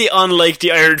 completely unlike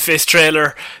the Iron Fist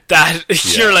trailer, that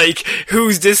you're like,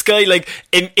 who's this guy? Like,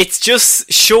 it's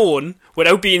just shown,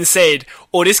 without being said,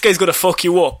 oh, this guy's gonna fuck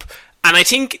you up. And I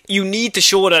think you need to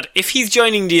show that if he's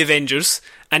joining the Avengers,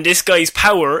 and this guy's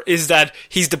power is that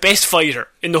he's the best fighter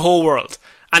in the whole world,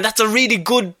 and that's a really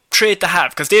good trait to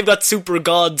have, because they've got super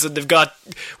gods and they've got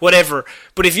whatever.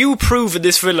 But if you prove in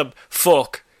this film,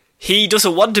 fuck, he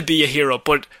doesn't want to be a hero,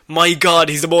 but my god,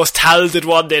 he's the most talented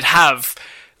one they'd have.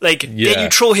 Like, then you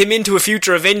throw him into a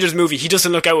future Avengers movie, he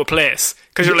doesn't look out of place.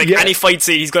 Because you're like, any fight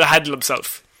scene, he's going to handle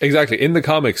himself. Exactly. In the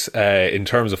comics, in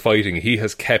terms of fighting, he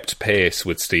has kept pace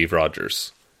with Steve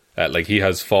Rogers. Like, he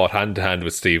has fought hand-to-hand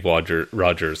with Steve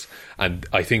Rogers. And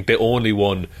I think they only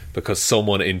won because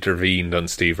someone intervened on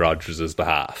Steve Rogers'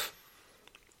 behalf.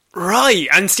 Right.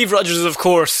 And Steve Rogers, of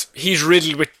course, he's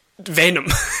riddled with venom.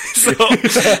 So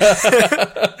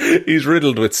he's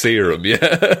riddled with serum,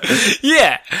 yeah.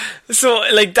 Yeah. So,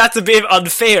 like, that's a bit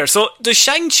unfair. So, does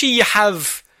Shang-Chi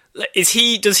have...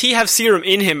 Does he have serum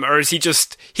in him, or is he's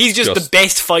just the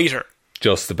best fighter?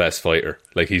 Just the best fighter.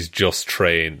 Like, he's just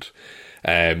trained.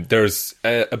 There's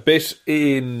a bit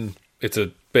in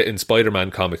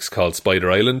Spider-Man comics called Spider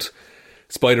Island.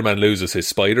 Spider-Man loses his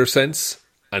spider sense,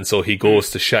 and so he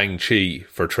goes to Shang-Chi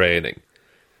for training,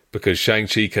 because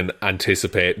Shang-Chi can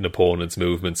anticipate an opponent's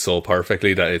movements so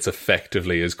perfectly that it's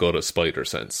effectively as good as spider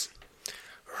sense.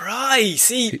 Right,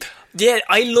 see, yeah,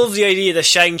 I love the idea that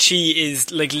Shang-Chi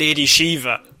is like Lady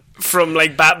Shiva from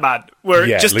like Batman, where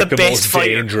just like the best most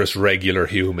fighter, dangerous regular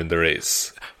human there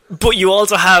is. But you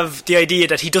also have the idea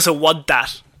that he doesn't want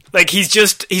that. Like, he's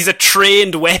a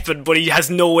trained weapon, but he has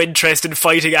no interest in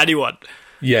fighting anyone.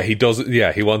 Yeah, he does.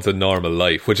 Yeah, he wants a normal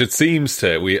life, which it seems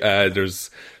to. There's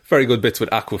very good bits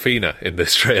with Aquafina in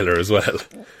this trailer as well.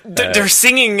 They're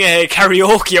singing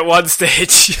karaoke at one stage.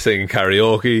 Singing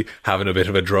karaoke, having a bit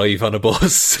of a drive on a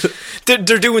bus. They're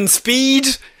doing Speed,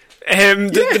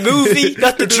 the movie,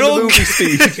 not the drug. The movie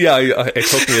Speed. Yeah, it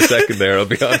took me a second there, I'll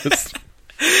be honest.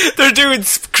 They're doing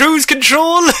Cruise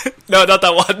Control. No, not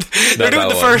that one. They're doing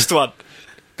the first one.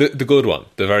 The good one,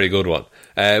 the very good one.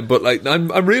 But like,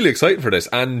 I'm really excited for this,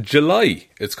 and July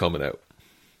it's coming out.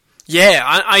 Yeah,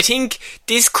 I think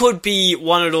this could be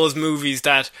one of those movies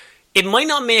that it might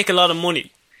not make a lot of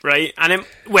money, right? And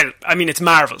it's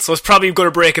Marvel, so it's probably going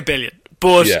to break $1 billion.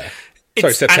 But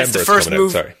September it's the first coming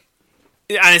out. Sorry,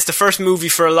 and it's the first movie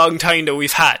for a long time that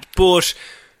we've had. But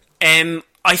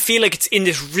I feel like it's in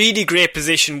this really great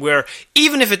position where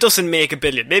even if it doesn't make $1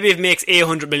 billion, maybe it makes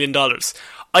 $800 million.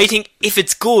 I think if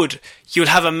it's good, you'll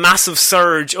have a massive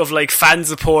surge of like fan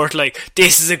support, like,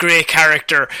 this is a great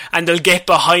character, and they'll get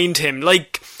behind him.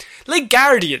 Like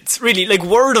Guardians, really, like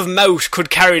word of mouth could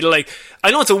carry like,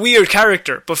 I know it's a weird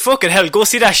character, but fucking hell, go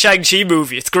see that Shang-Chi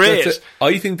movie, it's great.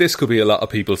 I think this could be a lot of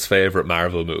people's favourite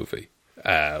Marvel movie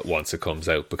once it comes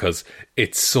out, because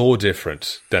it's so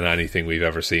different than anything we've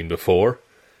ever seen before.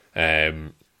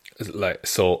 It'll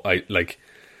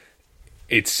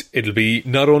be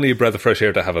not only a breath of fresh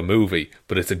air to have a movie,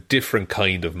 but it's a different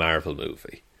kind of Marvel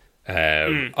movie.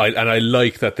 I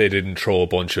like that they didn't throw a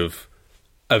bunch of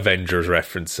Avengers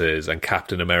references and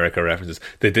Captain America references.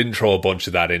 They didn't throw a bunch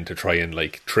of that in to try and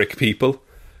like trick people.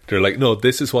 They're like, no,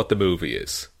 this is what the movie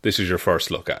is. This is your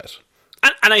first look at it.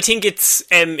 And I think it's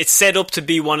set up to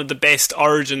be one of the best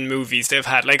origin movies they've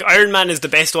had. Like, Iron Man is the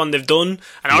best one they've done,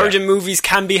 and origin movies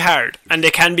can be hard, and they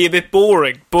can be a bit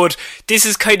boring, but this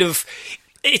is kind of...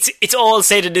 It's all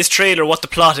said in this trailer what the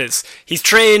plot is. He's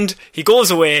trained, he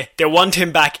goes away, they want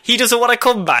him back, he doesn't want to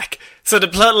come back. So the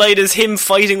plot line is him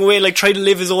fighting away, like trying to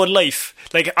live his own life.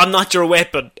 Like, I'm not your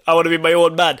weapon, I want to be my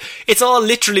own man. It's all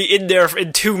literally in there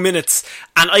in 2 minutes,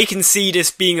 and I can see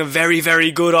this being a very,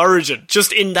 very good origin,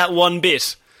 just in that one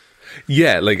bit.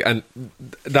 Yeah, like, and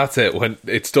that's it. When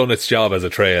it's done its job as a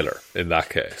trailer, in that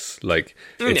case. Like,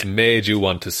 it's made you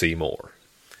want to see more.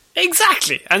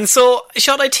 Exactly. And so,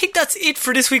 Sean, I think that's it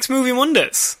for this week's Movie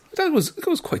Mondays. That was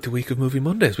quite the week of Movie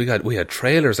Mondays. We had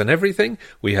trailers and everything.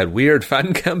 We had weird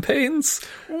fan campaigns.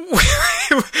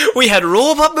 We had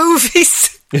robot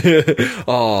movies.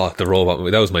 Oh, the robot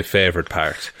movie. That was my favourite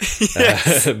part.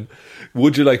 Yes.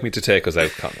 Would you like me to take us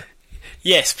out, Connor?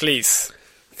 Yes, please.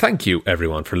 Thank you,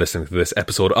 everyone, for listening to this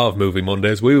episode of Movie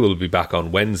Mondays. We will be back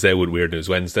on Wednesday with Weird News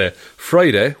Wednesday,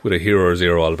 Friday with a Hero or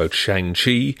Zero all about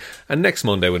Shang-Chi, and next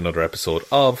Monday with another episode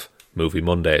of Movie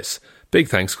Mondays. Big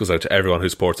thanks goes out to everyone who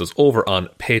supports us over on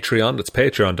Patreon. That's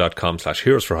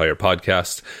patreon.com/Heroes for Hire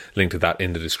podcast. Link to that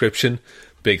in the description.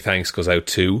 Big thanks goes out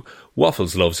to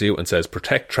Waffles Loves You and says,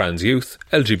 protect trans youth,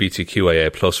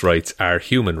 LGBTQIA plus rights are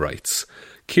human rights.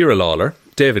 Ciara Lawler,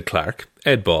 David Clark,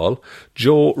 Ed Ball,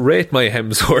 Joe,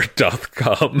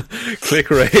 ratemyhemsworth.com, click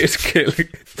rate,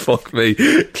 fuck me,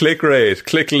 click rate,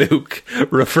 click Luke,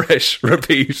 refresh,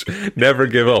 repeat, never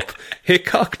give up.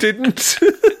 Hickok didn't.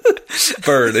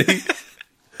 Bernie.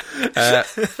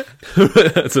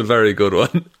 That's a very good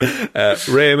one.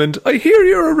 Raymond, I hear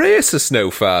you're a racist now,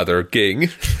 Father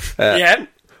Ging. Yeah.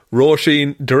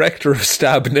 Roisin, director of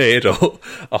Stabnado,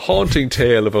 a haunting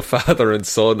tale of a father and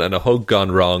son and a hug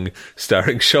gone wrong,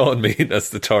 starring Sean Mean as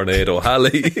the Tornado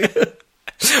Halley.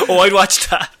 Oh, I'd watch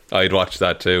that. I'd watch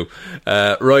that too.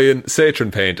 Ryan,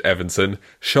 Satron Paint Evanson,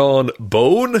 Sean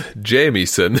Bone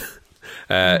Jamieson.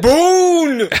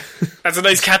 Boone! That's a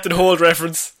nice Captain Holt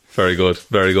reference. Very good,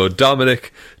 very good.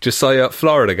 Dominic, Josiah,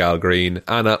 Florida Gal Green,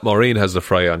 Anna, Maureen has the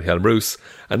fry on Helmroos,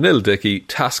 and Lil Dicky,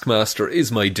 Taskmaster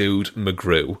is my dude,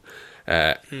 McGrew.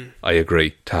 I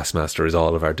agree, Taskmaster is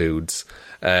all of our dudes.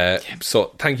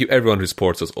 So thank you everyone who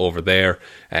supports us over there.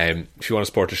 If you want to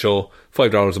support the show,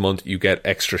 $5 a month, you get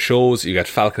extra shows, you get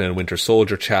Falcon and Winter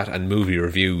Soldier chat and movie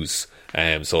reviews.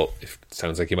 So if it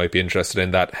sounds like you might be interested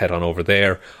in that, head on over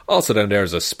there. Also down there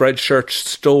is a Spreadshirt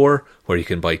store where you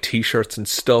can buy t-shirts and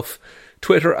stuff.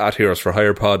 Twitter at Heroes for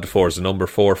Hire Pod, 4 is the number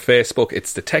 4. Facebook,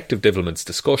 it's Detective Divilment's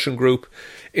discussion group.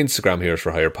 Instagram, Heroes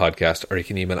for Hire Podcast, or you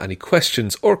can email any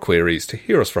questions or queries to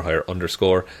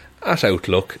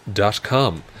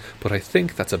heroesforhire_@outlook.com. But I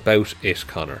think that's about it,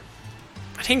 Connor.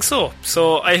 I think so.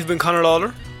 So I have been Connor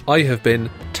Lawler. I have been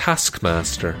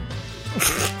Taskmaster.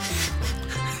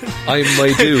 I'm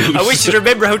my dude. I wish you'd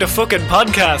remember how to fucking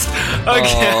podcast.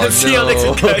 Okay, see you next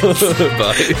time.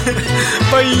 Bye.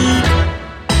 Bye.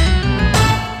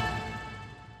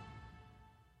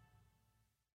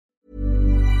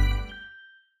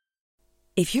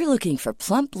 If you're looking for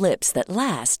plump lips that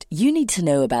last, you need to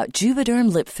know about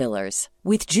Juvederm lip fillers.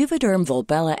 With Juvederm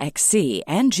Volbella XC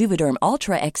and Juvederm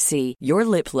Ultra XC, your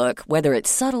lip look, whether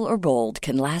it's subtle or bold,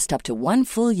 can last up to 1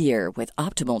 full year with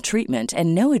optimal treatment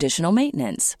and no additional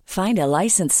maintenance. Find a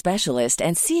licensed specialist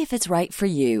and see if it's right for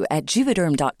you at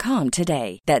Juvederm.com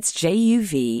today. That's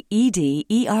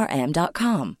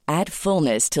JUVEDERM.com. Add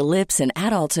fullness to lips in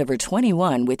adults over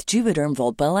 21 with Juvederm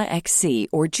Volbella XC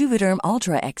or Juvederm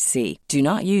Ultra XC. Do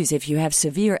not use if you have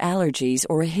severe allergies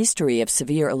or a history of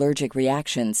severe allergic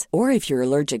reactions, or if you're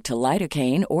allergic to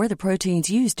lidocaine or the proteins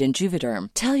used in Juvederm.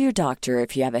 Tell your doctor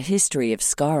if you have a history of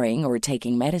scarring or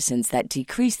taking medicines that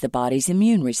decrease the body's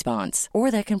immune response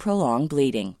or that can prolong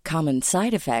bleeding. Common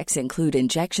side effects include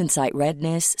injection site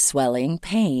redness, swelling,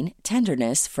 pain,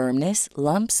 tenderness, firmness,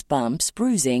 lumps, bumps,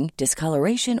 bruising,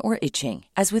 discoloration, or itching.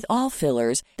 As with all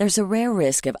fillers, there's a rare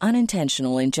risk of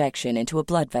unintentional injection into a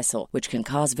blood vessel, which can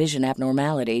cause vision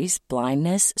abnormalities,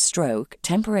 blindness, stroke,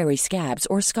 temporary scabs,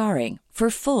 or scarring. For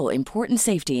full, important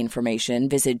safety information,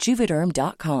 visit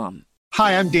Juvederm.com.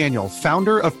 Hi, I'm Daniel,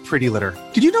 founder of Pretty Litter.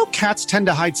 Did you know cats tend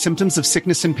to hide symptoms of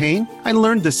sickness and pain? I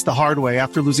learned this the hard way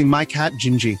after losing my cat,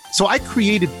 Gingy. So I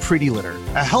created Pretty Litter,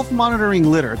 a health monitoring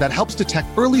litter that helps detect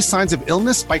early signs of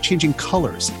illness by changing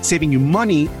colors, saving you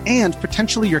money and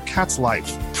potentially your cat's life.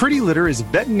 Pretty Litter is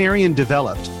veterinarian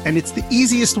developed, and it's the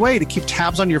easiest way to keep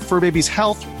tabs on your fur baby's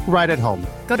health right at home.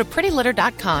 Go to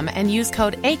prettylitter.com and use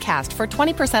code ACAST for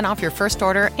 20% off your first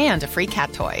order and a free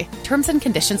cat toy. Terms and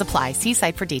conditions apply. See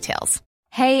site for details.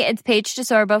 Hey, it's Paige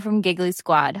DeSorbo from Giggly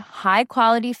Squad. High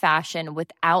quality fashion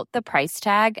without the price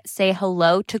tag. Say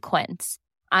hello to Quince.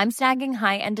 I'm snagging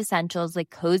high-end essentials like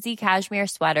cozy cashmere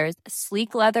sweaters,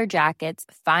 sleek leather jackets,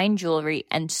 fine jewelry,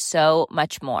 and so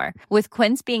much more. With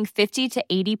Quince being 50 to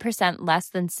 80% less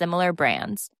than similar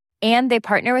brands. And they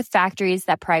partner with factories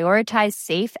that prioritize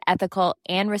safe, ethical,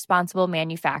 and responsible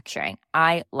manufacturing.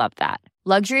 I love that.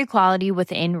 Luxury quality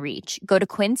within reach. Go to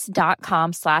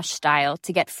quince.com/style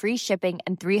to get free shipping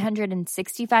and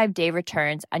 365-day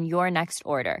returns on your next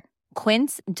order.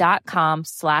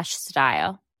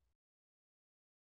 Quince.com/style.